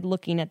outside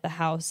looking at the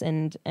house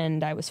and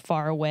I was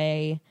far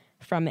away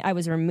from it. I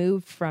was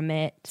removed from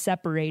it,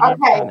 separated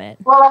from it.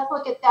 Well, let's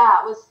look at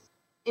that. Was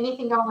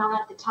anything going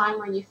on at the time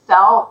where you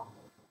felt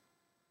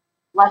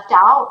left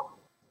out?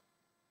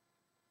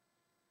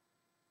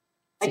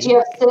 Like, do you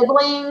have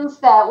siblings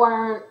that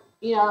weren't,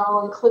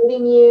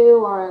 including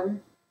you, or?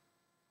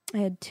 I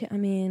had two,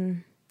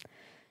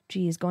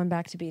 going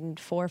back to being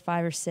 4,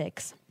 5, or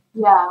 6.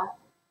 Yeah.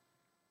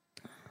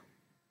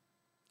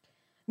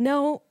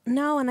 No,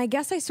 and I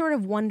guess I sort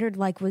of wondered,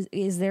 like,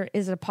 is it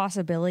a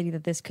possibility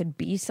that this could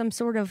be some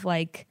sort of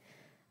like,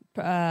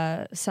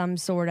 some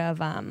sort of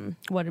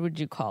what would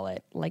you call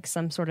it? Like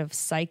some sort of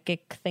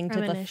psychic thing to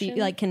the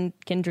like, can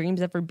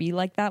dreams ever be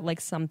like that? Like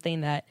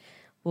something that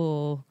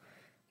will,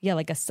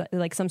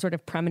 like some sort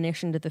of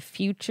premonition to the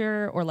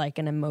future, or like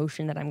an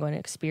emotion that I'm going to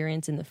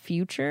experience in the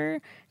future.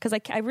 Because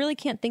I really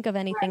can't think of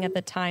anything at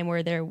the time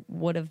where there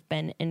would have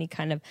been any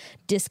kind of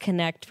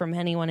disconnect from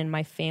anyone in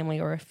my family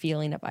or a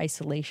feeling of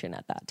isolation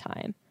at that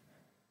time.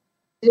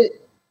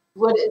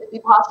 Would it be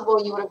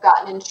possible you would have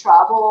gotten in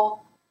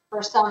trouble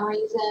for some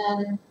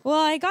reason?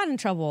 Well, I got in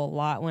trouble a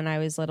lot when I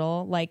was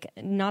little. Like,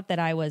 not that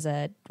I was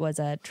a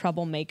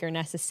troublemaker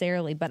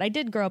necessarily, but I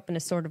did grow up in a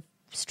sort of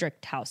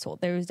strict household.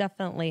 There was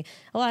definitely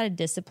a lot of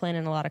discipline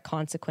and a lot of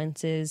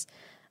consequences.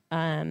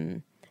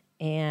 I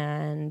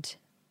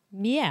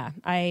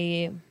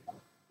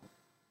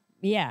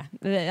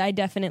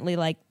definitely,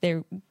 like,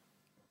 there,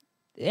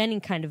 any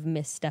kind of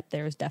misstep,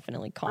 there was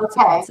definitely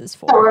consequences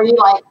for. So were you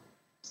like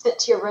sit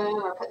to your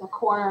room or put in the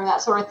corner,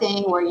 that sort of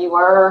thing, where you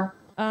were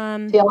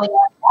feeling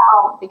left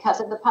out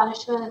because of the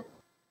punishment?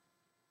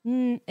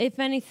 If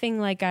anything,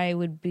 like I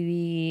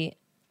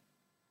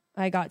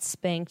got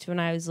spanked when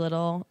I was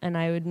little, and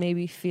I would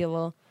maybe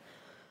feel,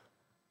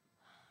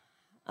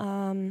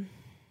 I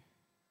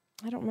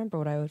don't remember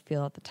what I would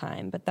feel at the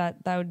time, but that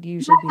would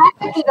usually be the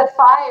punishment. The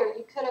fire,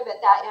 you could have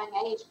at that young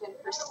age been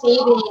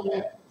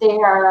perceiving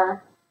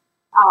their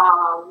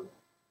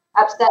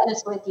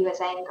upsetness with you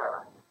as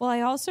anger. Well,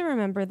 I also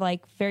remember,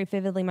 like, very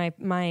vividly,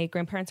 my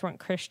grandparents weren't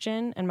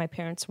Christian, and my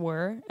parents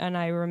were, and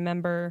I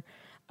remember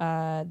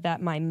that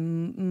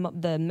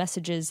the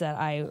messages that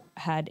I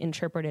had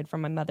interpreted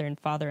from my mother and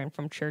father and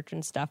from church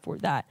and stuff were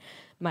that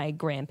my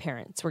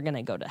grandparents were going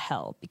to go to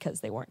hell because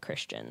they weren't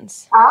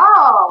Christians.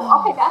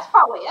 Oh, okay, that's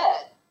probably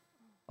it.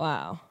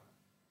 Wow.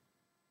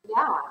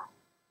 Yeah.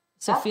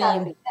 So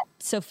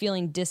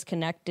feeling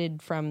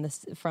disconnected from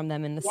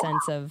them in the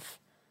sense of,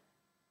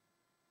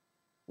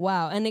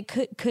 wow. And it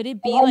could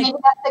it be like, maybe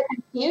that's the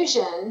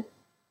confusion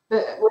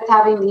with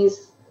having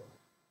these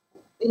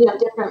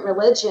different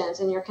religions,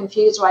 and you're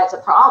confused why it's a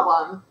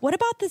problem. What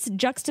about this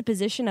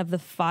juxtaposition of the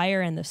fire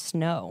and the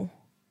snow?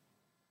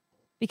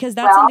 Because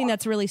that's something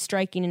that's really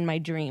striking in my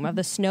dream, of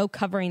the snow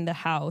covering the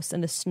house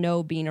and the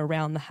snow being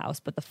around the house,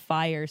 but the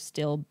fire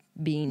still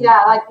being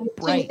like these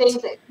bright. Two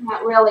things that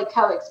can't really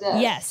coexist.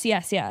 Yes.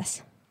 Yeah,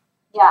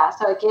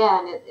 so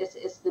again,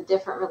 it's the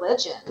different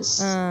religions.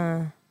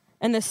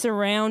 And the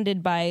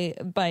surrounded by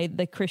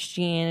the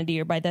Christianity,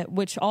 or by that,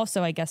 which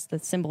also, I guess, the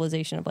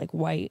symbolization of like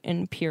white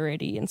and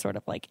purity and sort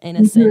of like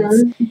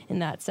innocence in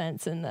that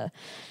sense. And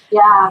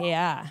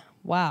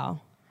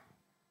wow.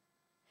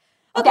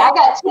 Okay, I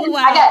got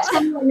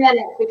 10 more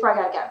minutes before I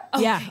gotta go.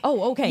 Okay. Yeah.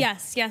 Oh, okay.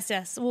 Yes.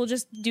 We'll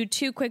just do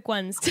 2 quick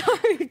ones.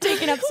 You're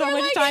taking up so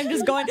much time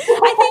just going,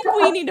 I think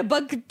we need to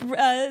book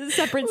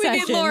separate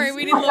sessions.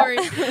 We need Lori.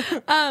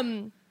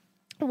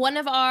 One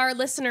of our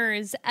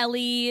listeners,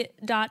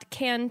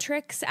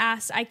 Ellie.Cantrix,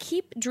 asks, I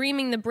keep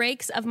dreaming the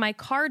brakes of my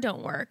car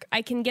don't work.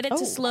 I can get it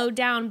to slow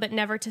down, but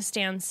never to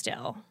stand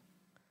still.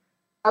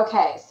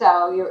 Okay,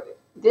 so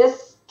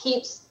this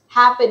keeps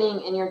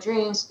happening in your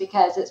dreams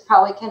because it's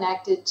probably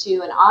connected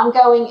to an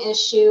ongoing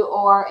issue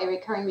or a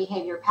recurring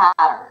behavior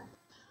pattern.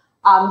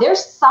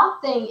 There's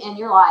something in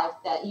your life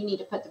that you need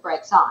to put the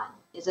brakes on.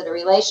 Is it a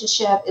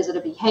relationship? Is it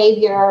a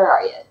behavior?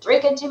 Are you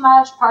drinking too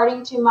much,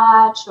 partying too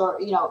much? Or,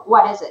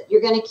 what is it?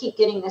 You're going to keep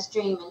getting this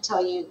dream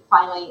until you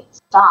finally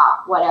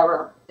stop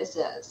whatever this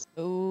is.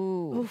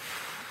 Ooh.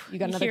 You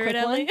got another Hear quick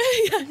it, one?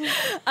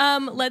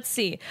 Ellie? Let's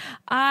see.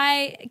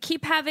 I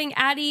keep having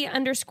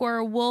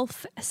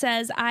Addie_Wolf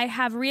says, I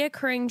have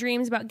reoccurring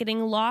dreams about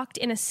getting locked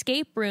in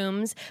escape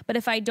rooms, but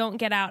if I don't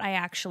get out, I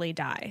actually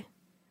die.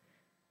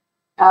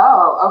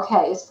 Oh,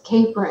 okay.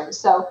 Escape room.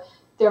 So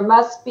there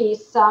must be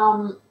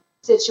some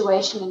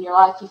situation in your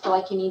life you feel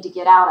like you need to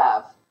get out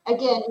of.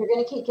 Again, you're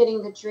going to keep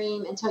getting the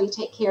dream until you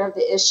take care of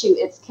the issue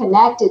it's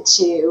connected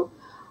to.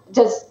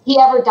 Does he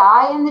ever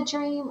die in the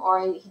dream,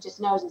 or he just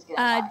knows he's going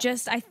to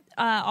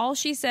die? All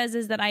she says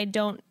is that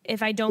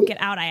if I don't get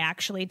out, I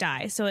actually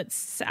die. So it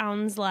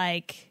sounds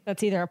like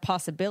That's either a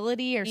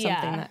possibility or something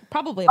Yeah. that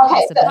probably a Okay,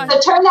 possibility. so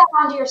turn that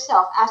on to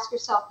yourself. Ask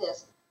yourself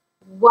this.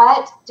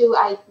 What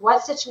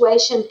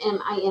situation am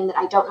I in that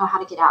I don't know how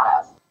to get out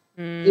of?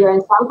 You're in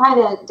some kind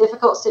of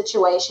difficult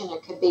situation.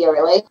 It could be a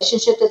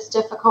relationship that's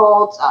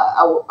difficult,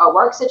 a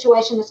work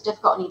situation that's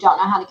difficult, and you don't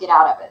know how to get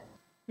out of it.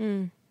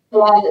 And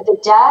the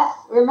death,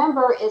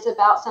 remember, is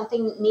about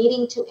something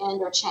needing to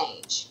end or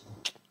change.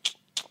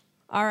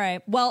 All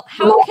right. Well,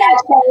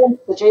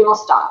 The dream will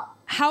stop.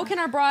 how can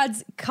our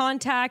broads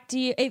contact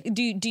you?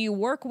 Do you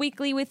work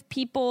weekly with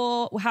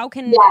people? How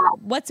can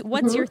what's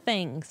your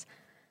things?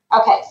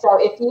 Okay, so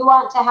if you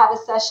want to have a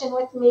session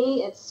with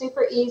me, it's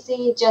super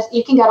easy. Just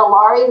you can go to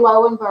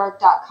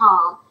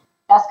LaurieLowenberg.com.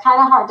 That's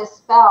kind of hard to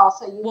spell,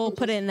 so We'll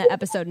put it in the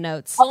episode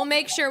notes. we'll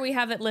make sure we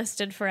have it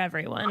listed for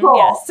everyone. Cool.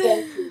 Yes.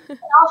 Thank you. And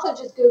also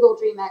just Google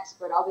Dream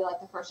Expert. I'll be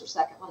like the first or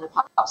second one that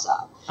pops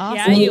up. Awesome.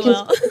 Yeah, you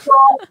will.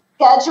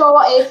 Schedule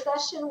a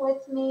session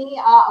with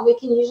me. We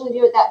can usually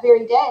do it that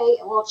very day.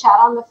 We'll chat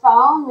on the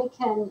phone. We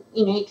can,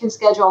 you can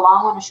schedule a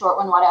long one, a short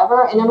one,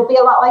 whatever, and it'll be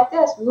a lot like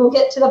this. We'll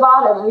get to the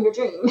bottom of your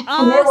dream.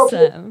 And there will be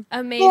Awesome.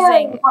 a very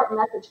Amazing. important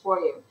message for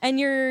you. And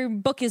your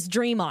book is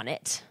Dream on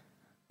It.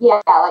 Yeah,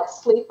 like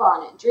sleep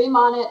on it, dream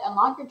on it,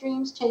 unlock your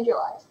dreams, change your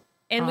life.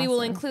 And we will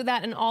Awesome. include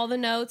that in all the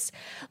notes.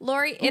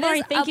 Lori, it Lori,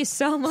 is thank a you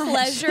so much.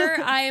 pleasure.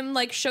 I am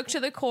like shook to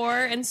the core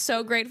and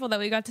so grateful that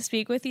we got to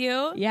speak with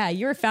you. Yeah,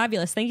 you're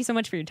fabulous. Thank you so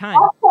much for your time.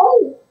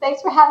 Okay,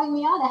 thanks for having me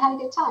on. I had a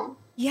good time.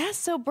 Yes,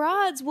 so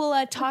broads,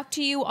 we'll talk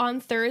to you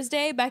on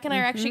Thursday. Beck and I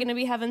are actually going to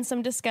be having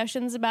some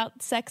discussions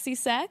about sexy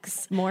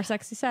sex. More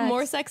sexy sex.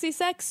 More sexy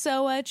sex.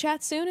 So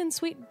chat soon and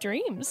sweet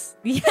dreams.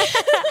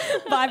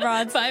 Bye,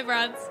 broads. Bye,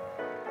 broads.